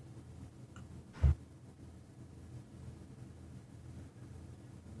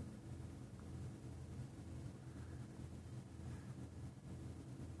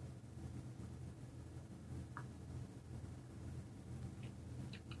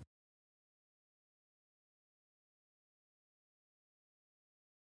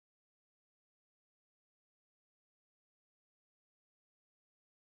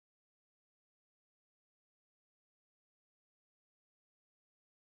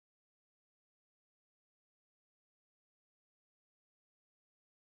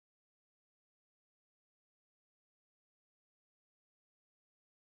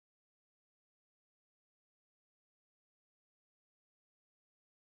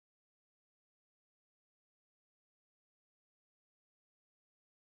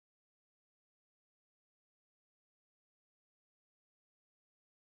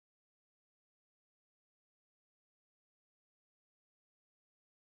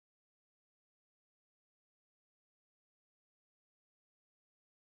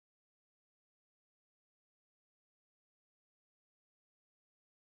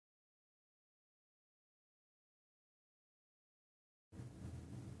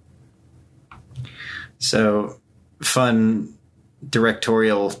 So, fun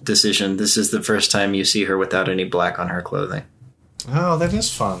directorial decision. This is the first time you see her without any black on her clothing. Oh, that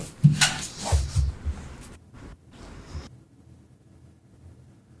is fun.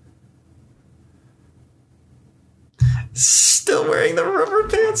 Still wearing the rubber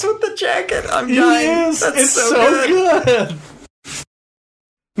pants with the jacket. I'm dying. Yes, That's it's so good. good.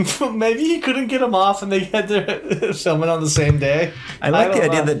 Maybe he couldn't get him off and they had to film it on the same day. I like the don't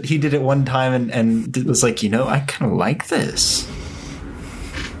idea know. that he did it one time and it was like, I kind of like this.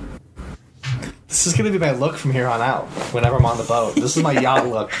 This is going to be my look from here on out whenever I'm on the boat. This is my yacht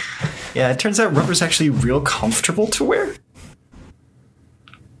look. Yeah, it turns out rubber's actually real comfortable to wear.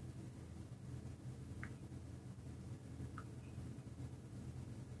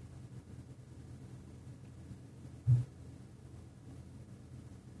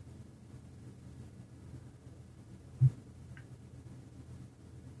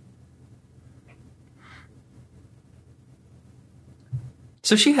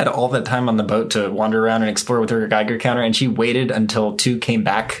 So she had all that time on the boat to wander around and explore with her Geiger counter, and she waited until 2 came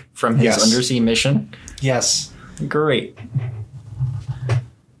back from his Yes. undersea mission. Yes. Great.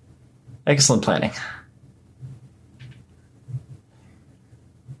 Excellent planning.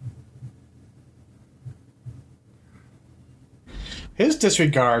 His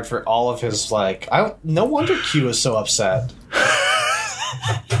disregard for all of his, no wonder Q is so upset.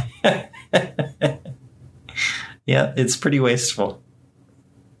 Yeah, it's pretty wasteful.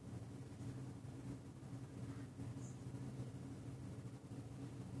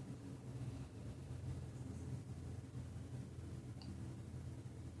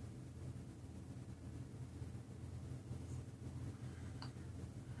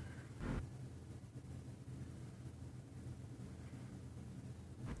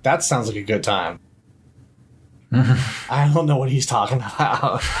 That sounds like a good time. I don't know what he's talking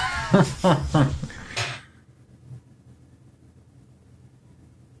about.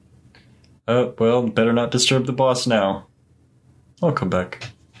 Oh, well, better not disturb the boss now. I'll come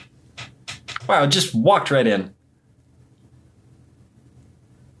back. Wow, just walked right in.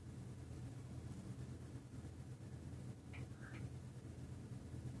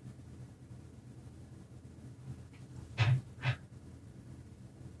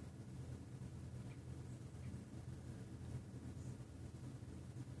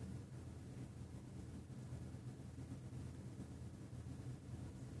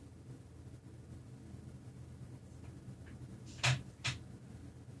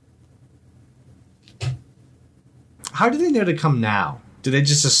 How do they know to come now? Do they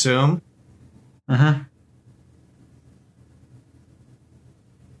just assume? Uh-huh.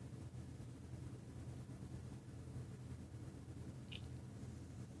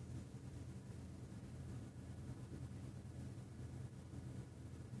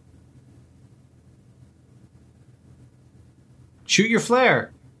 Shoot your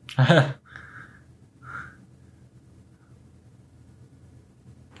flare.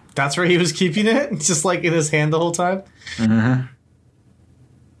 That's where he was keeping it? Just like in his hand the whole time? Uh-huh.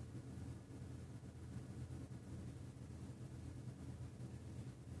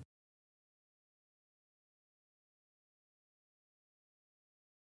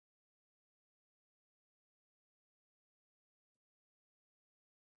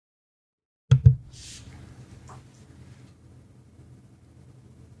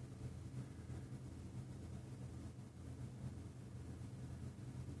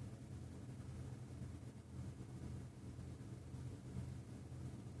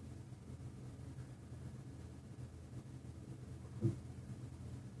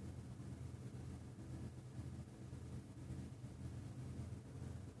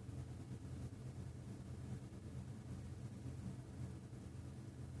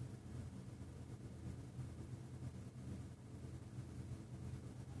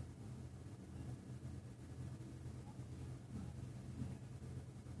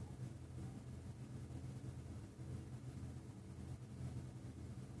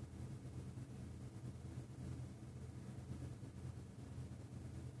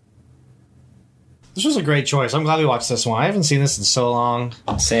 This was a great choice. I'm glad we watched this one. I haven't seen this in so long.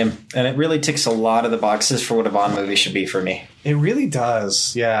 Same. And it really ticks a lot of the boxes for what a Bond movie should be for me. It really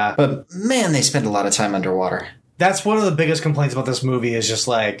does, yeah. But man, they spend a lot of time underwater. That's one of the biggest complaints about this movie is just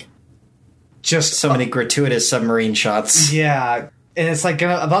So many gratuitous submarine shots. Yeah, and it's like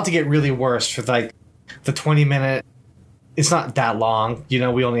about to get really worse for like the 20-minute. It's not that long, we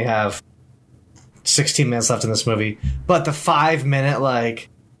only have 16 minutes left in this movie, but the 5-minute like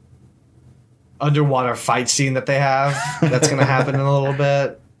underwater fight scene that they have that's going to happen in a little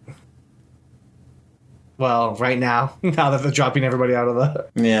bit. Well, right now that they're dropping everybody out of the.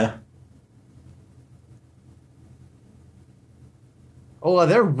 Yeah. Oh,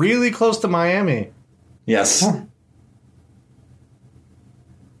 they're really close to Miami. Yes.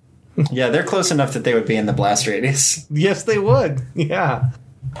 Yeah, they're close enough that they would be in the blast radius. Yes, they would. Yeah.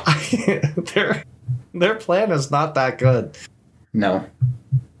 Their plan is not that good. No.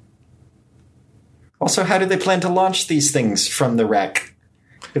 Also, how do they plan to launch these things from the wreck?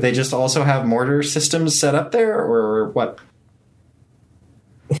 Do they just also have mortar systems set up there, or what?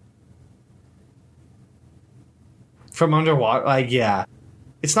 From underwater? Yeah.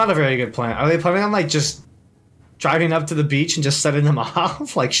 It's not a very good plan. Are they planning on, just driving up to the beach and just setting them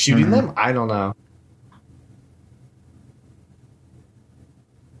off? Shooting them? I don't know.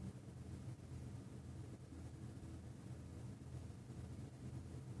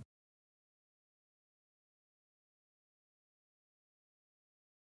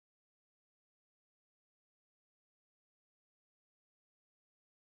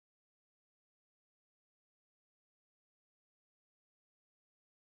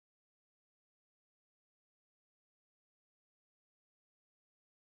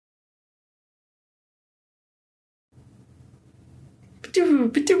 Ba-doo,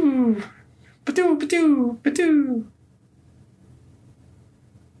 ba-doo, ba-doo, ba-doo, ba-doo.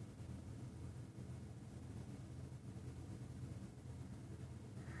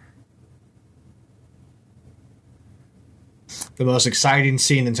 the most exciting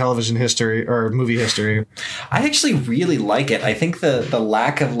scene in television history or movie history. I actually really like it. I think the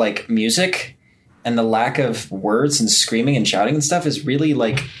lack of like music and the lack of words and screaming and shouting and stuff is really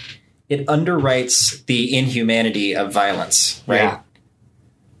like it underwrites the inhumanity of violence, right? Yeah.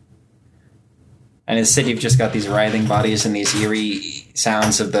 And instead, you've just got these writhing bodies and these eerie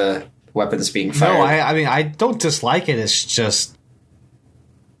sounds of the weapons being fired. No, I mean, I don't dislike it. It's just...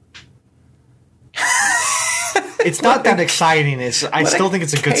 it's not that exciting. I still think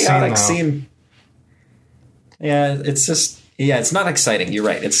it's a good scene, though. Yeah, it's just... Yeah, it's not exciting. You're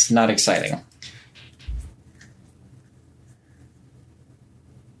right. It's not exciting.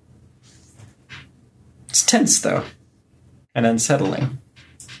 It's tense, though. And unsettling.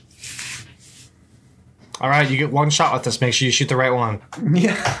 All right, you get one shot with this. Make sure you shoot the right one.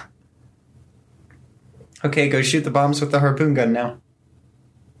 Yeah. Okay, go shoot the bombs with the harpoon gun now.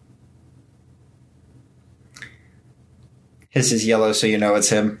 His is yellow, so you know it's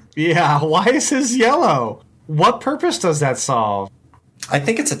him. Yeah, why is his yellow? What purpose does that solve? I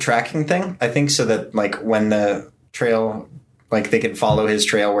think it's a tracking thing. I think so that, like, when the trail... Like, they can follow his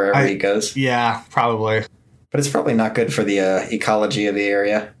trail wherever he goes. Yeah, probably. But it's probably not good for the ecology of the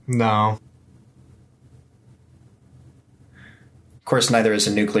area. No. Of course, neither is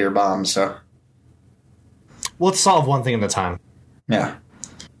a nuclear bomb, so... Let's solve one thing at a time. Yeah.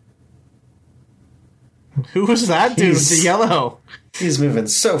 Who was that dude with the yellow? He's moving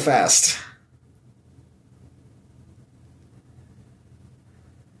so fast.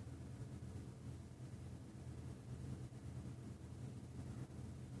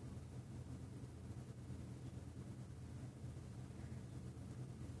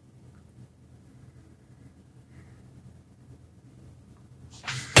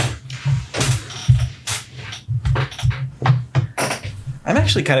 I'm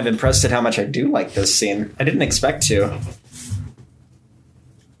actually kind of impressed at how much I do like this scene. I didn't expect to.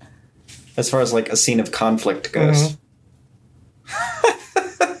 As far as, like, a scene of conflict goes.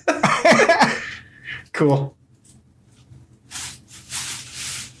 Mm-hmm. Cool.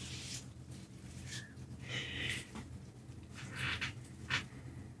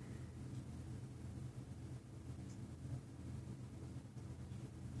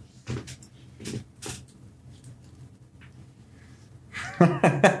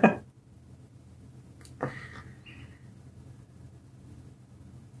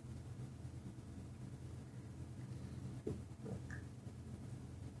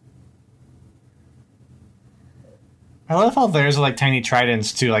 I love how theirs are like tiny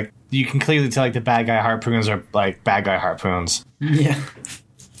tridents too. Like you can clearly tell like the bad guy harpoons are like bad guy harpoons. Yeah.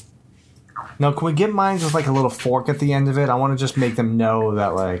 No, can we get mine with like a little fork at the end of it? I want to just make them know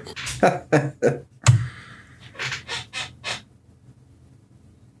that like...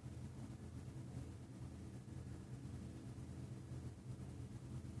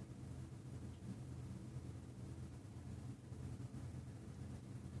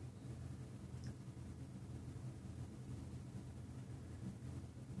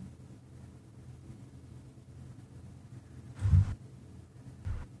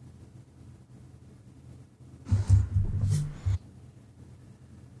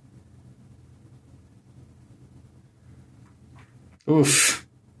 Oof.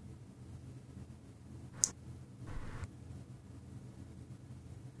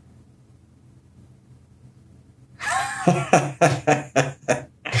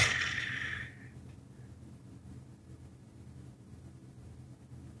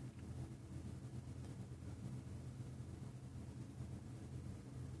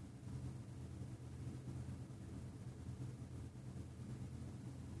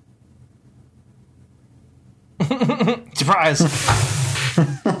 Surprise!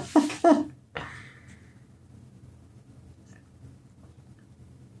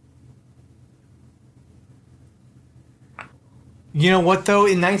 You know what, though?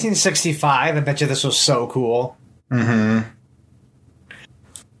 In 1965, I bet you this was so cool. Mm-hmm.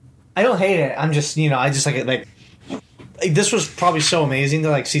 I don't hate it. I'm just, I just like it. Like, this was probably so amazing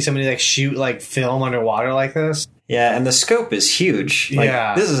to like see somebody like shoot like film underwater like this. Yeah, and the scope is huge. Like,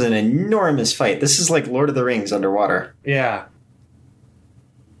 yeah. This is an enormous fight. This is like Lord of the Rings underwater. Yeah.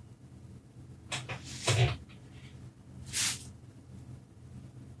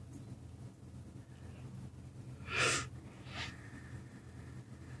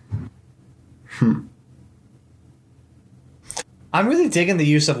 I'm really digging the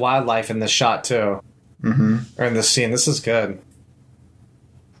use of wildlife in this shot, too. Mm-hmm. Or in this scene. This is good.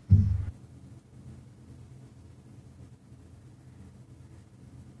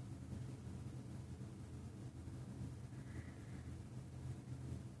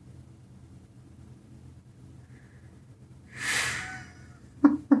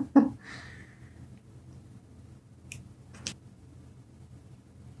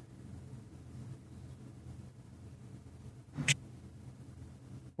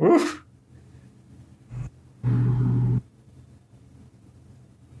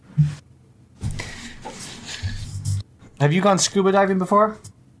 Have you gone scuba diving before?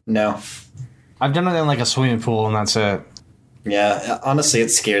 No. I've done it in like a swimming pool, and that's it. Yeah, honestly, it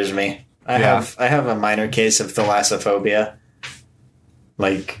scares me. I have a minor case of thalassophobia.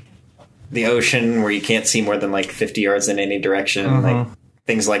 Like, the ocean where you can't see more than like 50 yards in any direction. Like,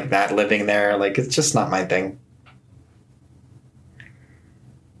 things like that living there. Like, it's just not my thing.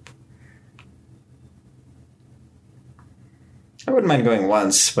 I wouldn't mind going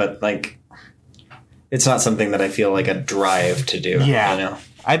once, but like, it's not something that I feel like a drive to do. Yeah. You know?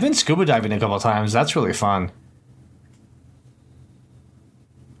 I've been scuba diving a couple of times. That's really fun.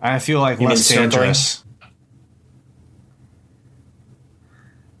 I feel like You less mean snorkeling? dangerous.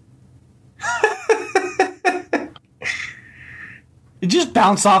 You just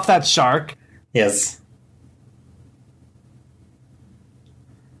bounce off that shark. Yes.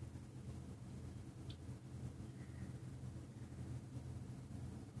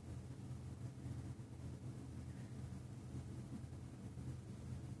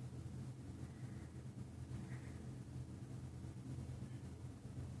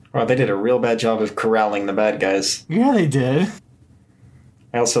 Wow, they did a real bad job of corralling the bad guys. Yeah, they did.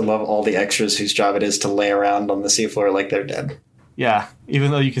 I also love all the extras whose job it is to lay around on the seafloor like they're dead. Yeah,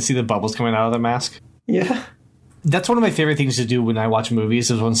 even though you can see the bubbles coming out of the mask. Yeah. That's one of my favorite things to do when I watch movies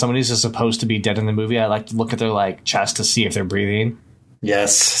is when somebody's just supposed to be dead in the movie, I like to look at their like chest to see if they're breathing.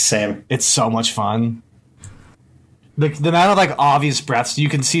 Yes, same. It's so much fun. The amount of like obvious breaths you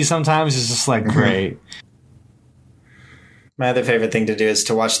can see sometimes is just like great. My other favorite thing to do is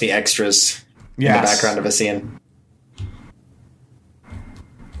to watch the extras in the background of a scene.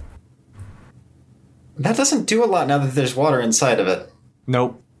 That doesn't do a lot now that there's water inside of it.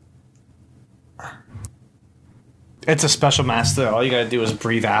 Nope. It's a special mask though. All you gotta do is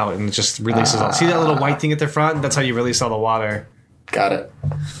breathe out and it just releases all. See that little white thing at the front? That's how you release all the water. Got it.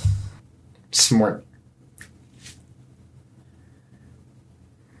 Smart.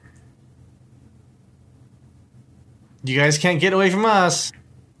 You guys can't get away from us.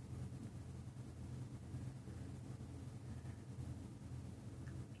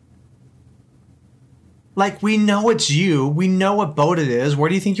 Like, we know it's you. We know what boat it is. Where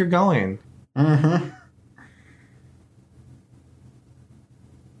do you think you're going? Mm-hmm.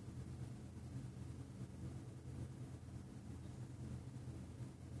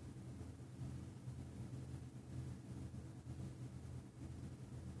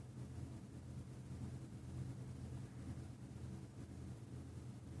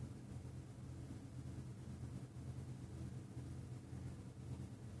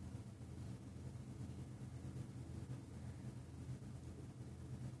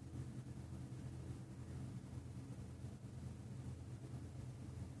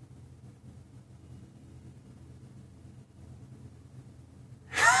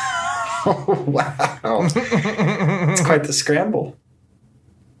 Oh, wow. It's quite the scramble.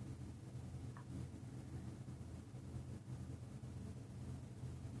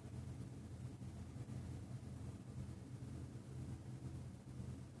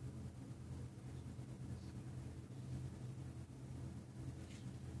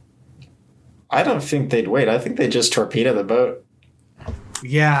 I don't think they'd wait. I think they just torpedo the boat.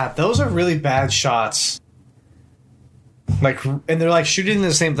 Yeah, those are really bad shots. Like, and they're like shooting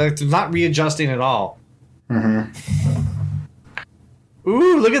the same. Like, they're not readjusting at all. Mm-hmm.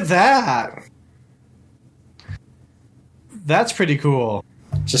 Ooh, look at that. That's pretty cool.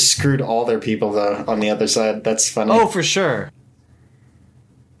 Just screwed all their people, though, on the other side. That's funny. Oh, for sure.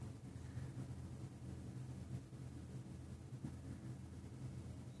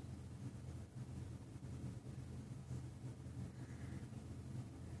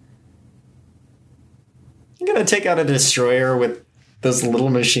 You're gonna take out a destroyer with those little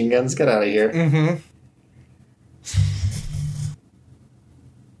machine guns? Get out of here. Mm-hmm.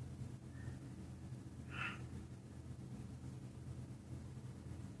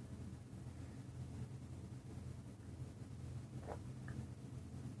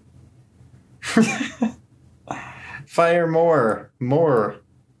 Fire more. More.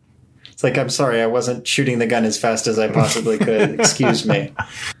 It's like, I'm sorry, I wasn't shooting the gun as fast as I possibly could. Excuse me.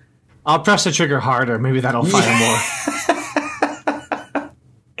 I'll press the trigger harder. Maybe that'll fire more.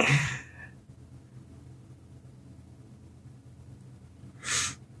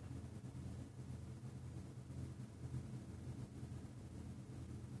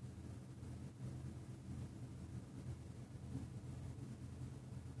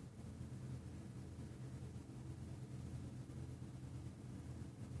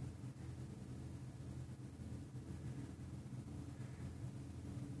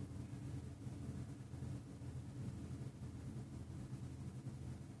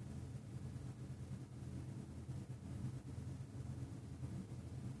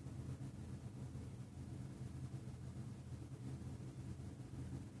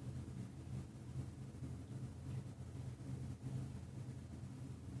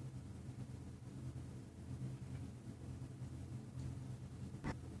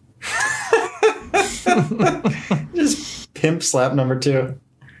 Just pimp slap number 2.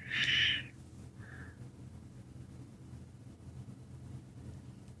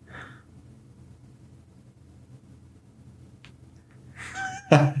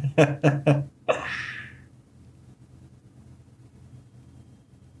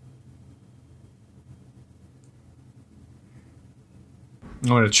 I'm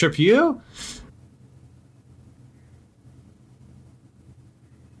going to trip you?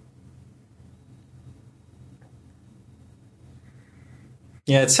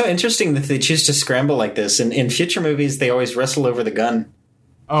 Yeah, it's so interesting that they choose to scramble like this. In future movies, they always wrestle over the gun.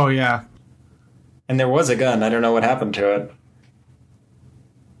 Oh, yeah. And there was a gun. I don't know what happened to it.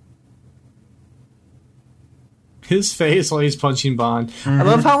 His face while he's punching Bond. Mm-hmm. I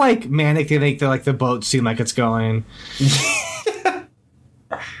love how, like, manic they make the boat seem like it's going.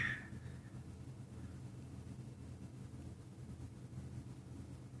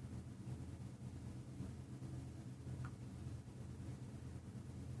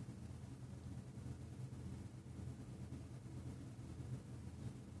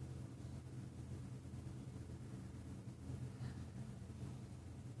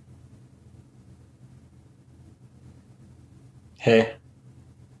 Hey.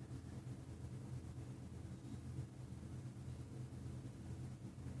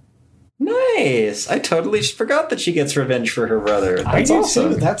 Nice. I totally forgot that she gets revenge for her brother. That's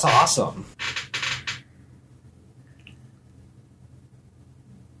awesome. That's awesome.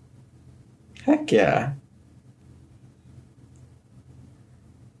 Heck yeah.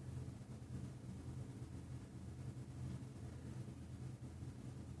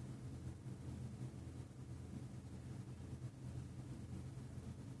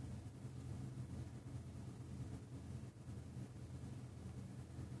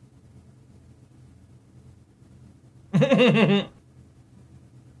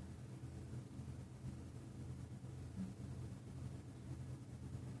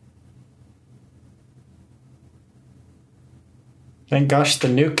 Thank gosh the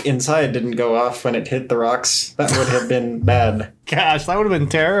nuke inside didn't go off when it hit the rocks. That would have been bad. Gosh, that would have been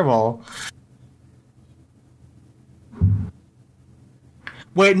terrible.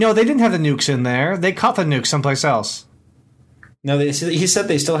 Wait, no, they didn't have the nukes in there. They caught the nuke someplace else. No, he said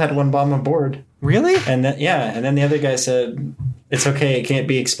they still had one bomb aboard. Really? And then the other guy said, it's okay, it can't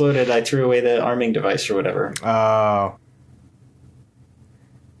be exploded. I threw away the arming device or whatever. Oh.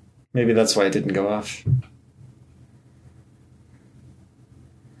 Maybe that's why it didn't go off.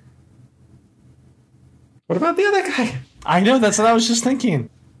 What about the other guy? I know, that's what I was just thinking.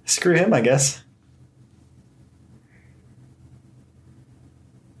 Screw him, I guess.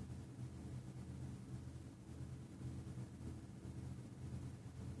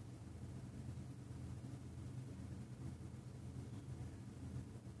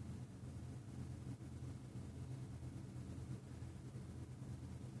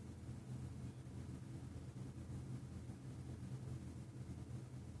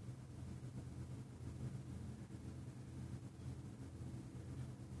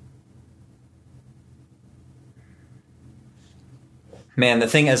 Man, the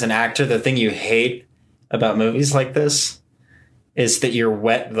thing as an actor, the thing you hate about movies like this is that you're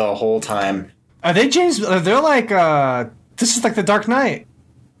wet the whole time. Are they James? They're like, this is like The Dark Knight.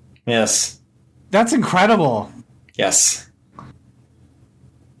 Yes. That's incredible. Yes.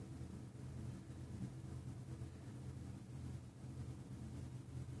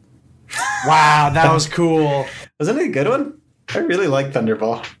 Wow, that was cool. Wasn't it a good one? I really like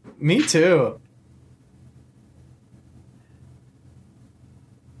Thunderball. Me too.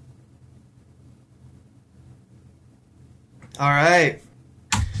 All right.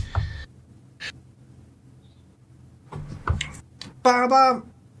 Ba-da-ba.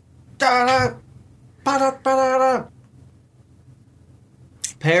 Da-da. Ba-da, ba-da-da.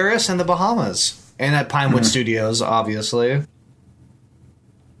 Paris and the Bahamas. And at Pinewood Studios, obviously.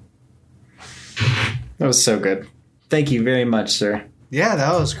 That was so good. Thank you very much, sir. Yeah,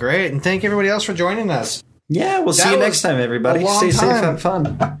 that was great. And thank everybody else for joining us. Yeah, we'll see you next time, everybody. Stay safe, have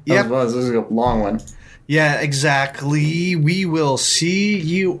fun. Yep. This was a long one. Yeah, exactly. We will see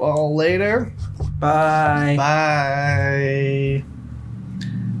you all later. Bye. Bye.